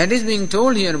 That is being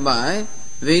told here by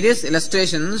various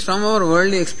illustrations from our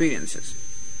worldly experiences.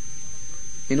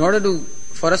 In order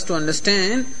for us to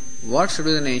understand what should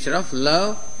be the nature of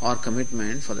love or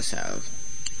commitment for the self.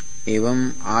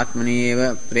 Evam atmani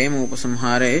eva prema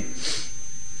upasamhare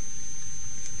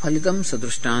phalitam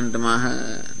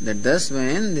sadrushantamaha. That thus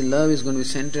when the love is going to be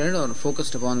centered or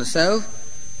focused upon the self,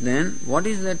 then what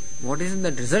is it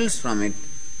that results from it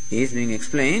is being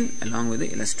explained along with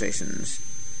the illustrations.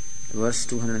 Verse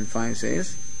 205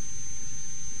 says,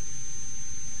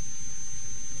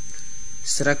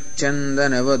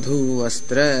 Srakchandana vadhu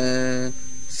vastra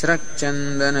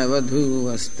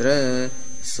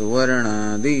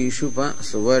suvarnadishu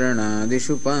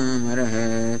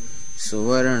pamarah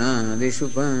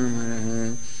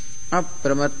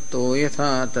apramatto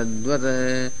yatha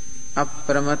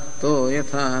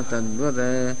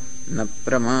tadvat na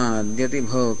pramadyati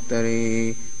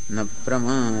bhoktari.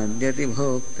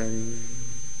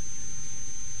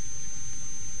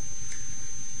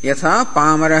 Yatha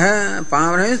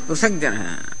pamaraha is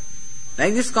prasakjana,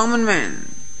 like this common man,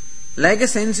 like a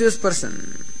sensuous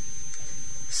person.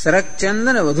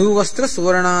 Sarakchandana vadhu vastra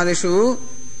suvarnadishu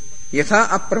yatha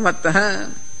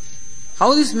apramattaha.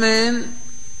 How this man,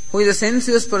 who is a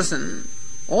sensuous person,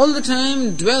 all the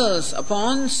time dwells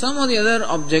upon some or the other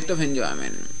object of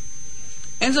enjoyment.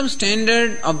 And some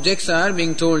standard objects are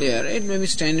being told here. It may be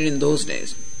standard in those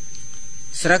days.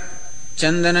 Srak,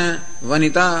 chandana,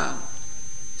 vanita.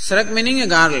 Srak meaning a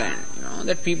garland.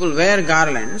 That people wear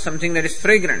garland, something that is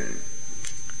fragrant.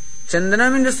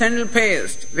 Chandana means the sandal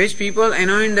paste, which people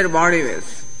anoint their body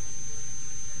with.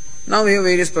 Now we have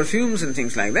various perfumes and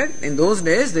things like that. In those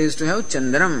days, they used to have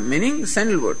chandanam, meaning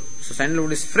sandalwood. So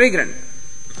sandalwood is fragrant.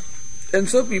 And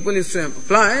so people used to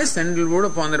apply sandalwood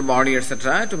upon their body,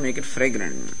 etc., to make it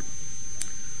fragrant.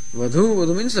 Vadhu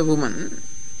means a woman.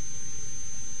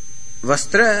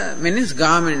 Vastra means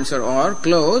garments or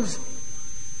clothes.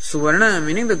 Suvarna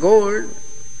meaning the gold.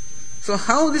 So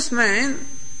how this man,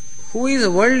 who is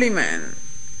a worldly man,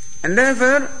 and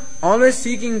therefore always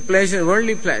seeking pleasure,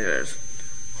 worldly pleasures,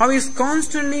 how he is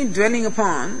constantly dwelling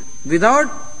upon,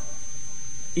 without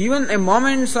even a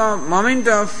moment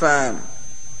of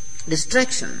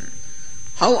distraction,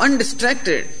 how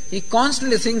undistracted he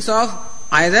constantly thinks of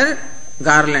either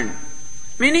garland,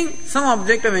 meaning some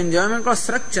object of enjoyment called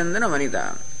srak chandana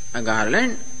vanita, a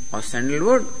garland or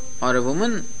sandalwood or a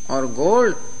woman or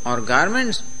gold or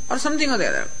garments or something or the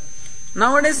other.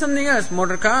 Nowadays something else,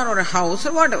 motor car or a house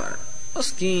or whatever, or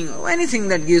skiing or anything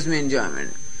that gives me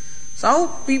enjoyment. So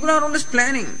people are always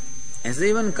planning. As they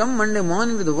even come Monday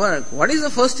morning to the work, what is the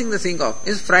first thing they think of?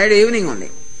 It's Friday evening only.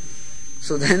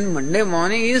 So then Monday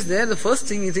morning is there, the first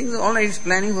thing he thinks, all right, he's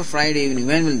planning for Friday evening.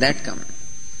 When will that come?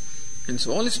 And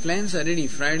so all his plans are ready.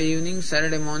 Friday evening,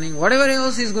 Saturday morning, whatever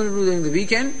else he's going to do during the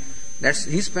weekend,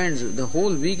 he spends the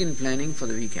whole week in planning for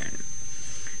the weekend.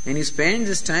 And he spends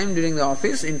his time during the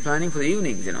office in planning for the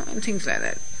evenings, and things like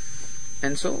that.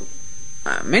 And so,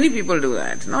 many people do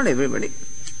that. Not everybody.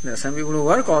 There are some people who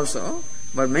work also,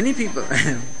 but many people.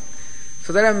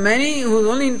 So there are many whose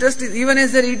only interest is, even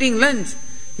as they're eating lunch,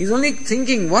 he's only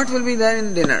thinking what will be there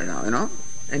in dinner now,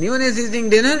 And even as he's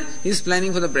eating dinner, he's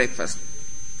planning for the breakfast.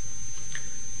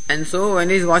 And so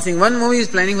when he's watching one movie, he's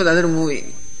planning for the other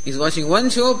movie. He's watching one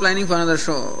show, planning for another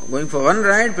show. Going for one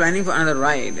ride, planning for another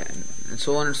ride. And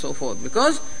so on and so forth.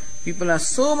 Because people are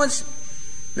so much,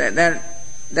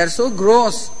 they're so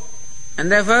gross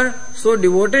and therefore so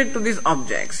devoted to these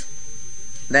objects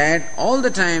that all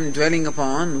the time dwelling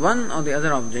upon one or the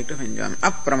other object of enjoyment.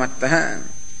 Apramattaha.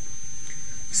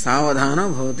 Savadhana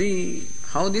bhavati.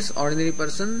 How this ordinary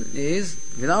person is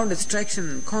without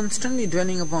distraction, constantly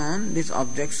dwelling upon these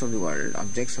objects of the world,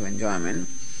 objects of enjoyment.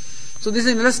 So this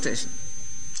is an illustration.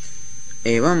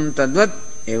 Evam tadvat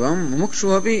evam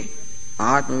mumukshu api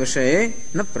atma vishaye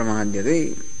na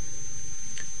pramadyate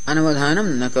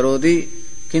anavadhanam na karoti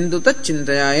kintu tat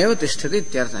chintaya eva tishtati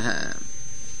ityartha.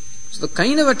 So the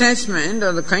kind of attachment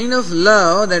or the kind of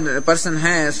love that a person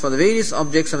has for the various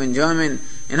objects of enjoyment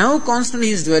and how constantly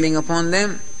he is dwelling upon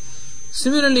them.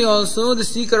 Similarly also the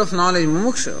seeker of knowledge,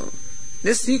 mumukshu,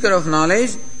 this seeker of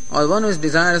knowledge or one who is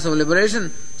desirous of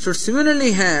liberation should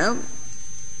similarly have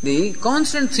the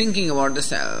constant thinking about the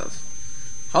self.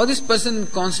 How this person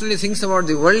constantly thinks about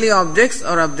the worldly objects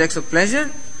or objects of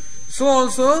pleasure, so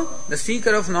also the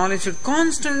seeker of knowledge should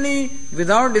constantly,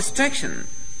 without distraction,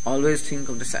 always think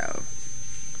of the self.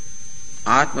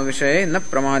 Atma vishaye na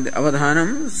pramad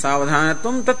avadhanam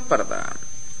savadhanatvam tatparata.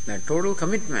 That total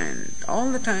commitment, all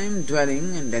the time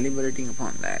dwelling and deliberating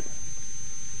upon that.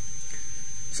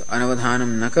 So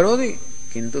anavadhanam na karodi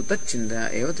kintu tat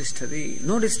chinta eva tishtati.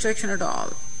 No distraction at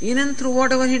all, in and through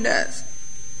whatever he does.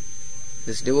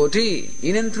 This devotee,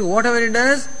 in and through whatever he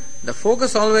does, the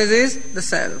focus always is the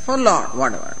self or Lord,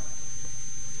 whatever.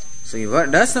 So he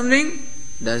does something,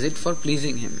 does it for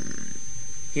pleasing him.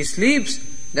 He sleeps,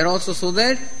 that also so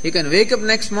that he can wake up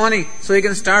next morning, so he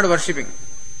can start worshipping.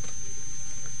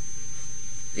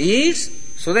 He eats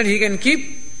so that he can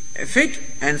keep fit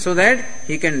and so that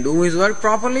he can do his work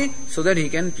properly, so that he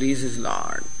can please his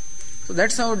Lord. So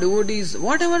that's how devotees,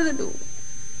 whatever they do.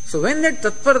 So when that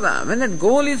tatparta, when that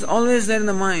goal is always there in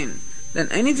the mind, then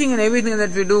anything and everything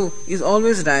that we do is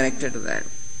always directed to that.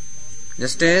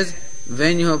 Just as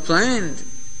when you have planned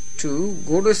to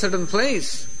go to a certain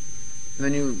place,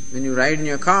 when you ride in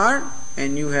your car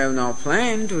and you have now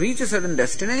planned to reach a certain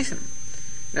destination,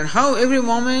 then how every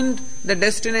moment the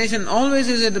destination always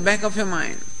is at the back of your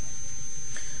mind.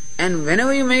 And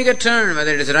whenever you make a turn,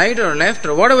 whether it is right or left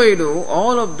or whatever you do,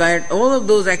 all of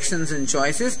those actions and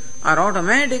choices are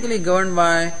automatically governed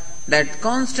by that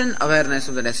constant awareness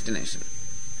of the destination.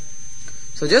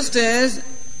 So just as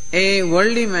a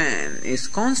worldly man is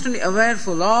constantly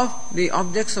awareful of the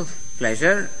objects of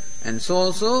pleasure, and so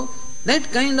also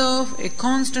that kind of a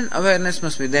constant awareness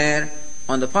must be there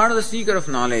on the part of the seeker of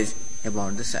knowledge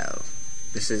about the self.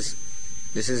 This is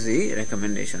the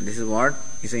recommendation. This is what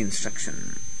is the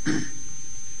instruction.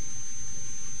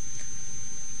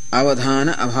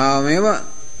 Avadhana abhavameva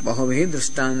bahubhi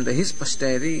drishtantahi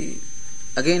spashtayati.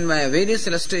 Again, by various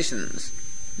illustrations,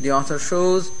 the author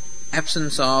shows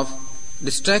absence of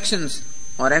distractions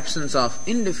or absence of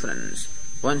indifference.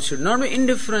 One should not be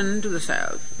indifferent to the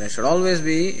self. There should always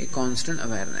be a constant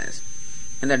awareness.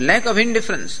 And that lack of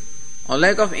indifference or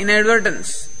lack of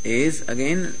inadvertence is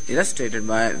again illustrated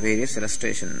by various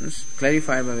illustrations,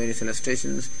 clarified by various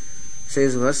illustrations,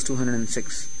 says verse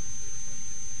 206.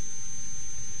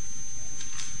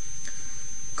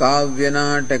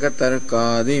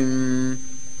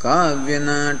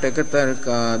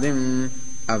 Kavyanataktarkadim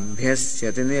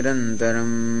abhyasyati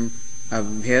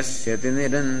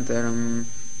nirantaram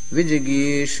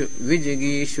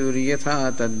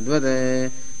vijigishuriyatha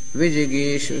tadvade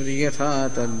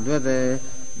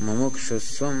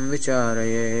mumukshusvam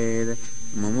vicharayed.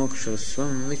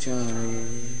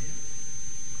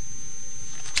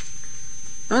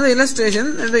 Now the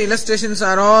illustrations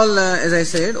are all, as I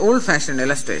said, old-fashioned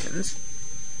illustrations.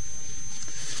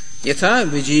 Yatha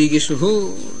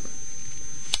vijigishuhu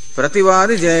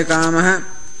prativadi jayakamaha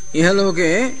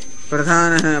ihaloke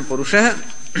pradhanah purushah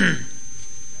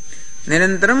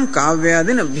nirantaram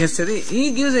kavyadin abhyasyati.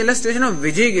 He gives the illustration of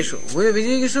vijigishu. Who is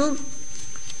vijigishu?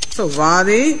 So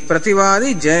vadi,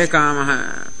 prativadi,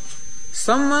 jayakamaha.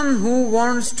 Someone who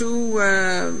wants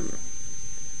to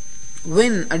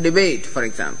win a debate, for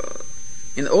example.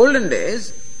 In the olden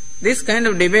days, these kind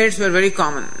of debates were very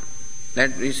common.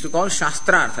 That we used to call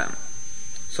shastrartha.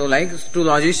 So like two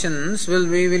logicians will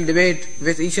debate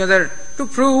with each other to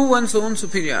prove one's own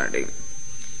superiority.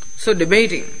 So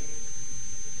debating.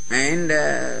 And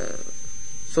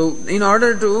so in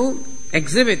order to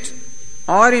exhibit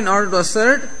or in order to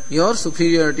assert your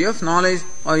superiority of knowledge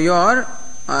or your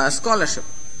scholarship.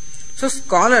 So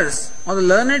scholars or the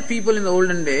learned people in the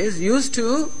olden days used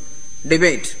to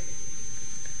debate.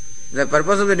 The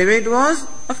purpose of the debate was,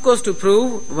 of course, to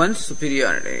prove one's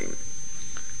superiority.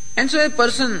 And so a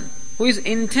person who is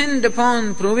intent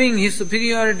upon proving his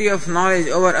superiority of knowledge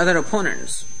over other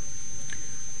opponents,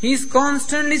 he is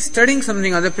constantly studying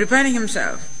something or other, preparing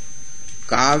himself.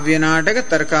 Kavyanataka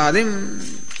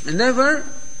tarkadim. And therefore,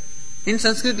 in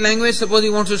Sanskrit language, suppose he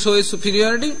wants to show his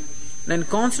superiority, then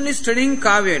constantly studying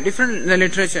kavya, different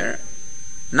literature,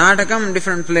 natakam,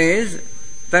 different plays,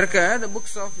 tarka, the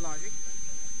books of logic,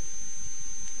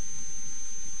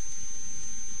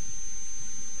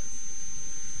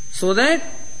 so that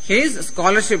his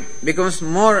scholarship becomes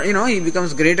more, he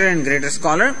becomes greater and greater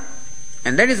scholar,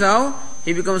 and that is how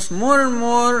he becomes more and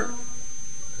more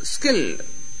skilled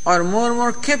or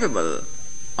more capable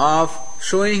of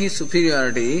showing his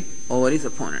superiority over his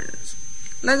opponents.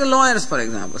 Like the lawyers, for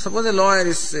example. Suppose a lawyer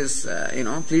is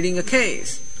pleading a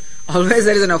case. Always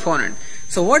there is an opponent.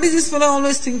 So what is this fellow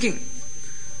always thinking?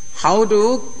 How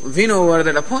to win over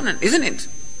that opponent, isn't it?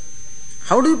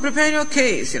 How do you prepare your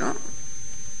case,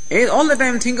 All the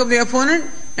time think of the opponent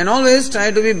and always try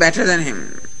to be better than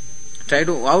him. Try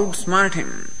to outsmart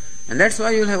him. And that's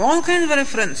why you'll have all kinds of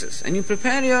references and you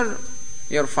prepare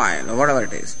your file or whatever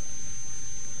it is.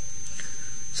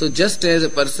 So just as a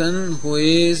person who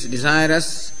is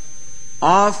desirous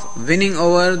of winning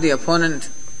over the opponent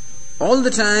all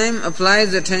the time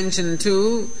applies attention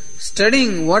to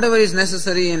studying whatever is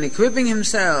necessary and equipping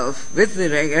himself with the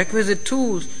requisite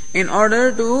tools in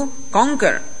order to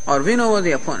conquer or win over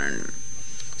the opponent.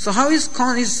 So how is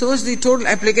shows the total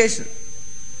application.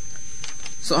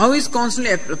 So how is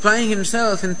constantly applying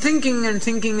himself and thinking and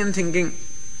thinking and thinking.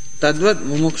 Tadvat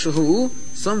mumukshuhu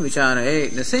svam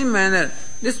vicharayet. The same manner,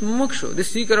 this mumukshu, this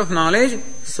seeker of knowledge,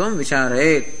 svam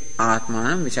vicharayet,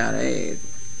 atmanam vicharayet.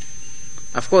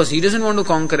 Of course, he doesn't want to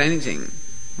conquer anything.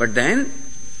 But then,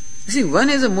 one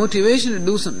has a motivation to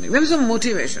do something. There is some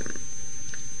motivation.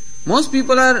 Most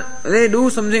people they do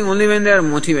something only when they are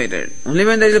motivated. Only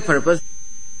when there is a purpose.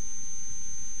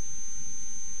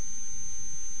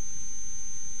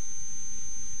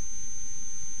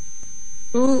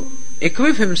 To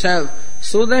equip himself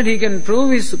so that he can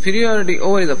prove his superiority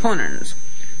over his opponents.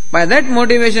 By that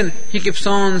motivation, he keeps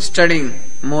on studying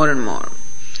more and more.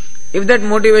 If that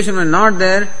motivation were not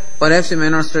there, perhaps he may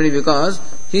not study because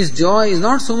his joy is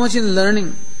not so much in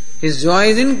learning. His joy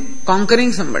is in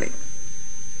conquering somebody.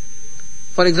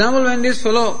 For example, when this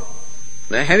fellow,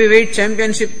 the heavyweight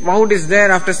championship bout is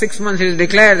there, after 6 months he is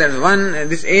declared that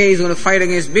this A is going to fight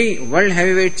against B, world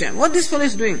heavyweight champ. What this fellow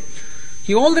is doing?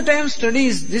 He all the time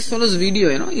studies this fellow's video,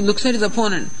 he looks at his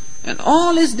opponent and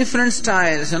all his different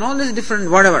styles and all his different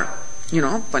whatever,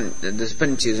 this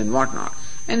punches and whatnot,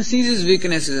 and sees his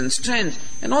weaknesses and strengths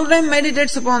and all the time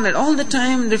meditates upon that, all the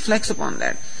time reflects upon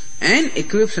that and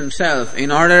equips himself in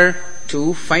order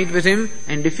to fight with him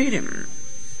and defeat him.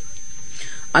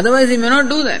 Otherwise he may not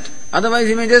do that. Otherwise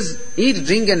he may just eat,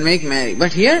 drink and make merry.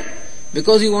 But here,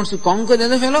 because he wants to conquer the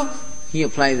other fellow, he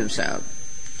applies himself.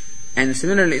 And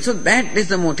similarly, so that is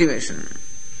the motivation.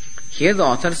 Here the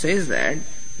author says that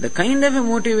the kind of a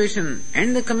motivation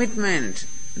and the commitment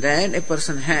that a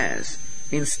person has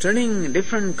in studying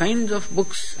different kinds of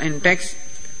books and texts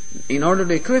in order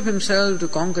to equip himself to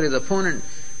conquer his opponent,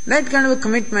 that kind of a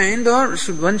commitment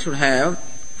one should have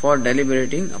for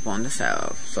deliberating upon the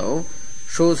self. So,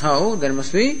 shows how there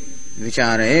must be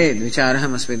vichara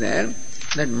must be there,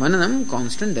 that mananam,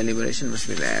 constant deliberation must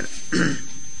be there.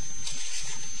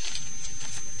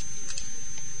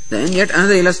 Then yet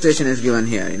another illustration is given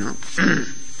here, in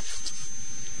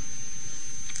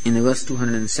the verse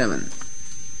 207.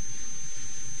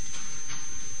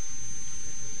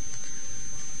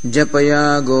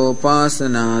 Japaya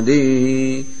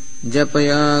gopasanadi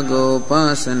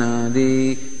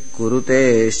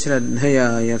kurute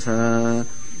shraddhaya yatha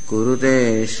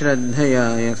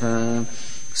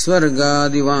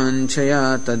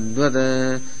swargadivanchaya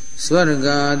tadvat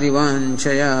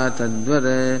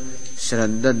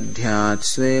Shraddadhyat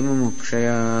sve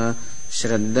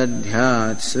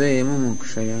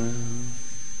mumukshaya.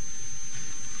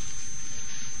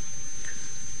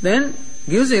 Then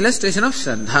gives the illustration of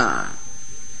Shraddha.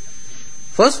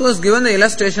 First was given the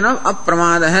illustration of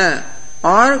apramadah,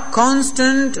 or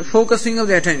constant focusing of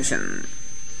the attention.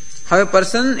 How a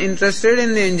person interested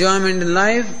in the enjoyment in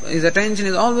life, his attention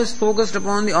is always focused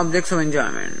upon the objects of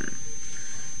enjoyment.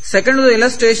 Second was the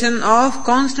illustration of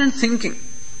constant thinking.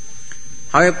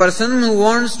 How a person who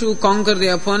wants to conquer the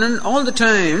opponent all the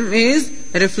time is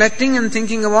reflecting and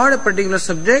thinking about a particular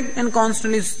subject and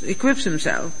constantly equips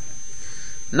himself.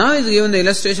 Now is given the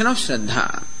illustration of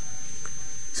Shraddha.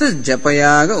 It says,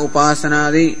 Japayaga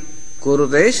upasanadi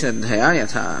kurute shraddhaya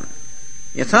yatha.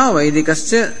 Yatha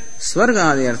vaidikascha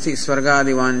swargadi arthi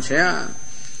swargadi vanchaya.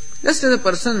 Just as a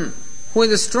person who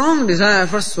has a strong desire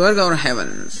for swarga or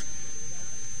heavens.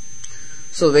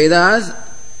 So Vedas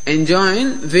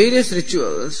enjoin various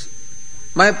rituals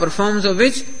by performance of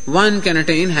which one can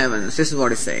attain heavens. This is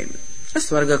what is said.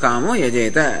 Swarga kamo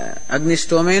yajeta.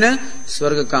 Agnistomena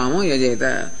swarga kamo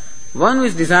yajeta. one who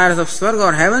is desirous of Swarga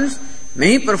or heavens,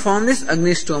 may he perform this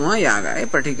Agnistoma Yaga, a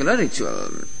particular ritual.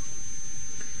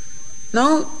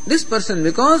 Now, this person,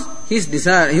 because his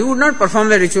desire, he would not perform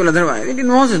the ritual otherwise. It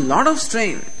involves a lot of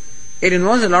strain. It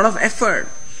involves a lot of effort.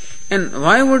 And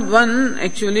why would one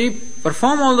actually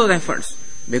perform all those efforts?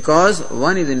 Because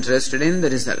one is interested in the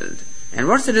result. And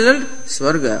what's the result?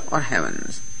 Swarga or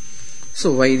heavens.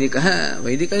 So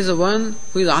Vaidika is the one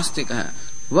who is Astika,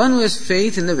 one who has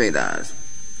faith in the Vedas.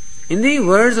 In the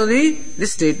words of the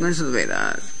statements of the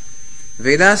Vedas.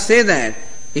 Vedas say that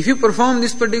if you perform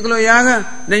this particular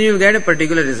yaga, then you will get a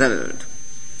particular result.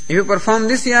 If you perform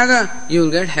this yaga, you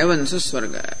will get heavens or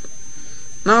Swarga.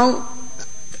 Now,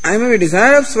 I may be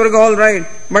desire of Swarga, all right,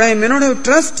 but I may not have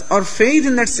trust or faith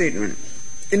in that statement.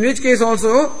 In which case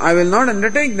also, I will not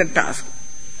undertake that task.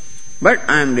 But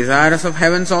I am desirous of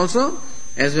heavens also,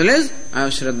 as well as I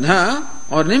have Shraddha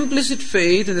or an implicit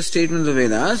faith in the statements of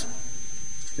Vedas,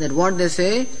 that what they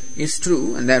say is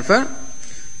true, and therefore,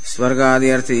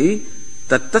 Swargadiyarthi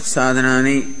tattat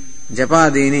sadhanani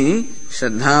japadini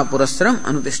Shraddha purasram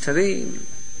anutishthati.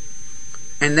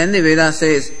 And then the Veda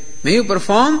says, may you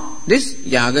perform this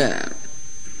yaga.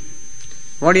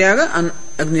 What yaga?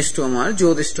 Agnistoma,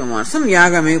 Jyotistoma, some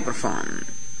yaga may you perform.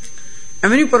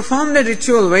 And when you perform that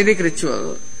ritual, Vedic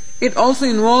ritual, it also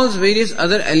involves various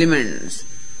other elements.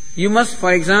 You must,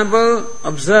 for example,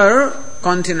 observe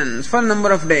continence for a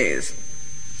number of days.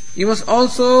 You must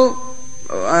also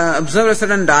observe a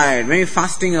certain diet. Maybe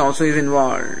fasting also is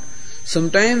involved.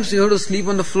 Sometimes you have to sleep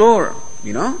on the floor,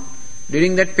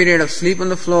 during that period of sleep on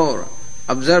the floor.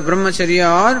 Observe brahmacharya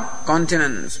or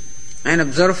continence. And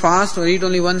observe fast or eat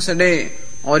only once a day.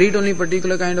 Or eat only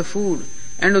particular kind of food.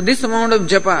 And with this amount of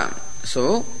japa.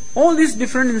 So, all these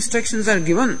different instructions are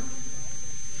given.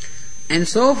 And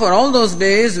so, for all those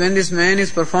days when this man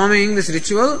is performing this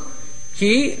ritual,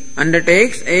 he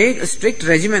undertakes a strict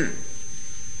regimen.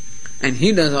 And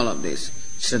he does all of this.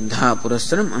 Shraddha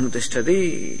purasram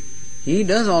anutishthati. He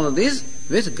does all of this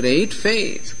with great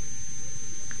faith.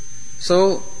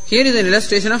 So, here is an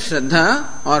illustration of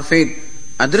Shraddha or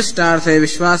faith. Adrishtarthe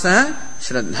vishwasah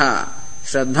Shraddha.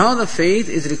 Shraddha, the faith,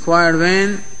 is required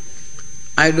when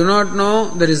I do not know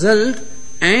the result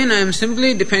and I am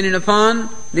simply dependent upon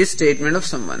this statement of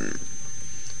someone.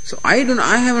 So I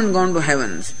haven't gone to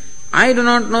heavens. I do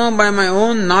not know by my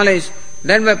own knowledge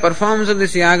that by performance of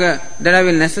this yaga that I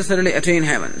will necessarily attain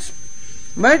heavens.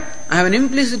 But I have an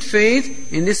implicit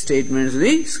faith in these statements of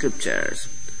the scriptures.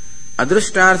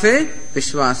 Adrishtarthe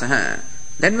vishwasah.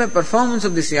 That by performance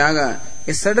of this yaga,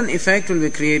 a certain effect will be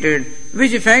created,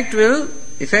 which effect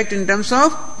in terms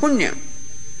of punya.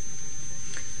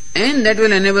 And that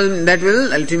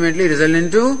will ultimately result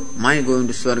into my going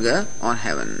to Swarga or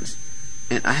heavens.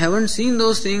 And I haven't seen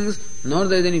those things, nor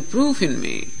there is any proof in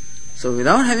me. So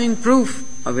without having proof,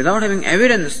 or without having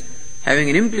evidence, having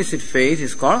an implicit faith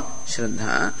is called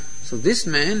Shraddha. So this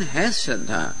man has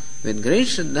Shraddha. With great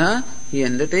Shraddha, he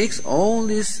undertakes all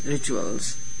these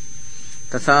rituals.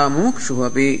 Tatha mokshu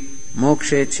api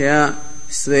mokshechya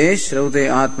sve shraute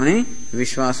atmani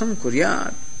vishwasam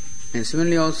kuryat. And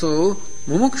similarly also,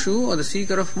 mumukshu or the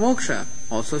seeker of moksha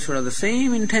also should have the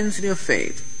same intensity of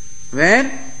faith.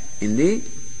 Where? In the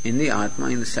Atma,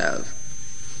 in the self.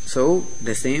 So,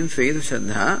 the same faith of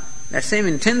Shraddha, that same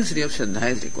intensity of Shraddha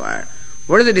is required.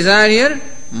 What is the desire here?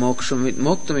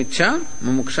 Moktamiccha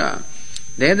mumuksha.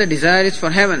 There the desire is for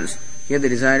heavens. Here the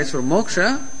desire is for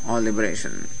moksha or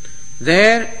liberation.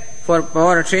 There,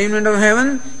 for attainment of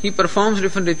heaven, he performs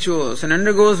different rituals and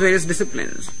undergoes various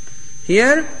disciplines.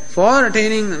 Here, for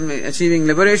achieving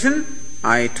liberation,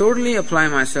 I totally apply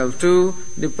myself to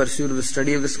the pursuit of the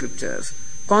study of the scriptures,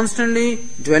 constantly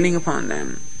dwelling upon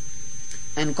them,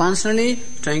 and constantly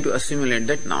trying to assimilate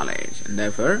that knowledge. And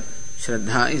therefore,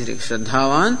 Shraddha is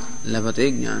Shraddhavan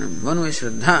labhate jnanam. One who has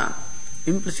Shraddha,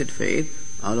 implicit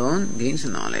faith, alone gains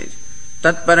knowledge.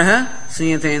 Tatparaha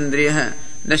sanyatendriyaha.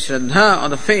 The Shraddha or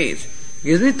the faith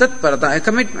gives me tatparata, a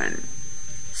commitment.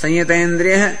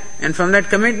 Sanyatendriyaha. And from that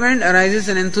commitment arises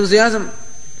an enthusiasm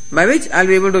by which I'll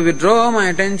be able to withdraw my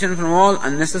attention from all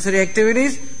unnecessary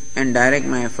activities and direct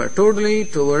my effort totally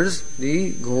towards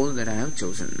the goal that I have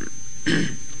chosen.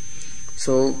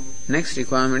 So, next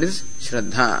requirement is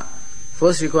Shraddha.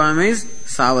 First requirement is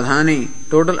Savadhani,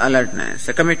 total alertness,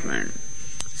 a commitment.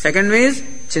 Second is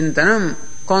Chintanam,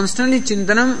 constantly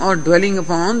Chintanam or dwelling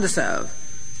upon the self.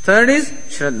 Third is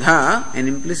Shraddha, an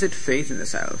implicit faith in the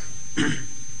self.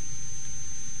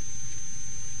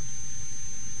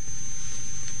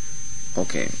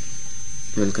 Okay,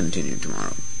 we'll continue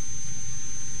tomorrow.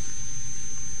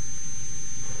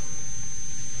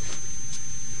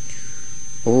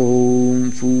 Om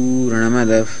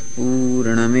पूर्णमदः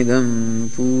पूर्णमिदं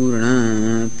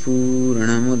पूर्णात्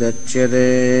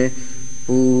पूर्णमुदच्यते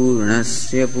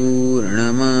पूर्णस्य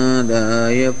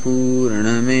पूर्णमादाय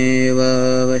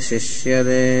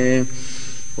पूर्णमेवावशिष्यते।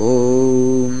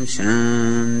 ॐ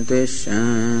शान्तिः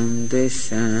शान्तिः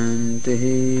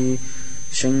शान्तिः।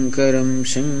 शङ्करं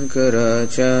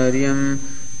शङ्कराचार्यं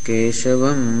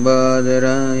केशवं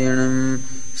बादरायणं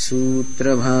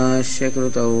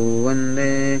सूत्रभाष्यकृतौ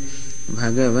वन्दे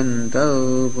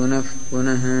भगवन्तौ पुनः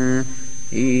पुनः।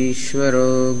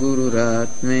 ईश्वरो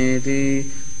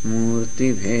गुरुरात्मेति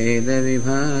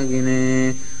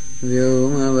मूर्तिभेदविभागिने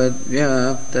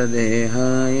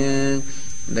व्योमवद्व्याप्तदेहाय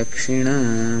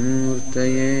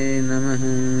दक्षिणामूर्तये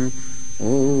नमः।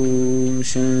 ॐ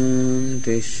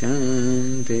शान्तिः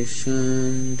शान्तिः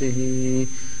शान्तिः।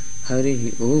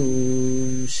 हरिः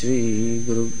ॐ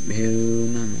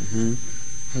श्रीगुरुभ्यो नमः।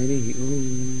 हरिः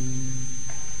ॐ।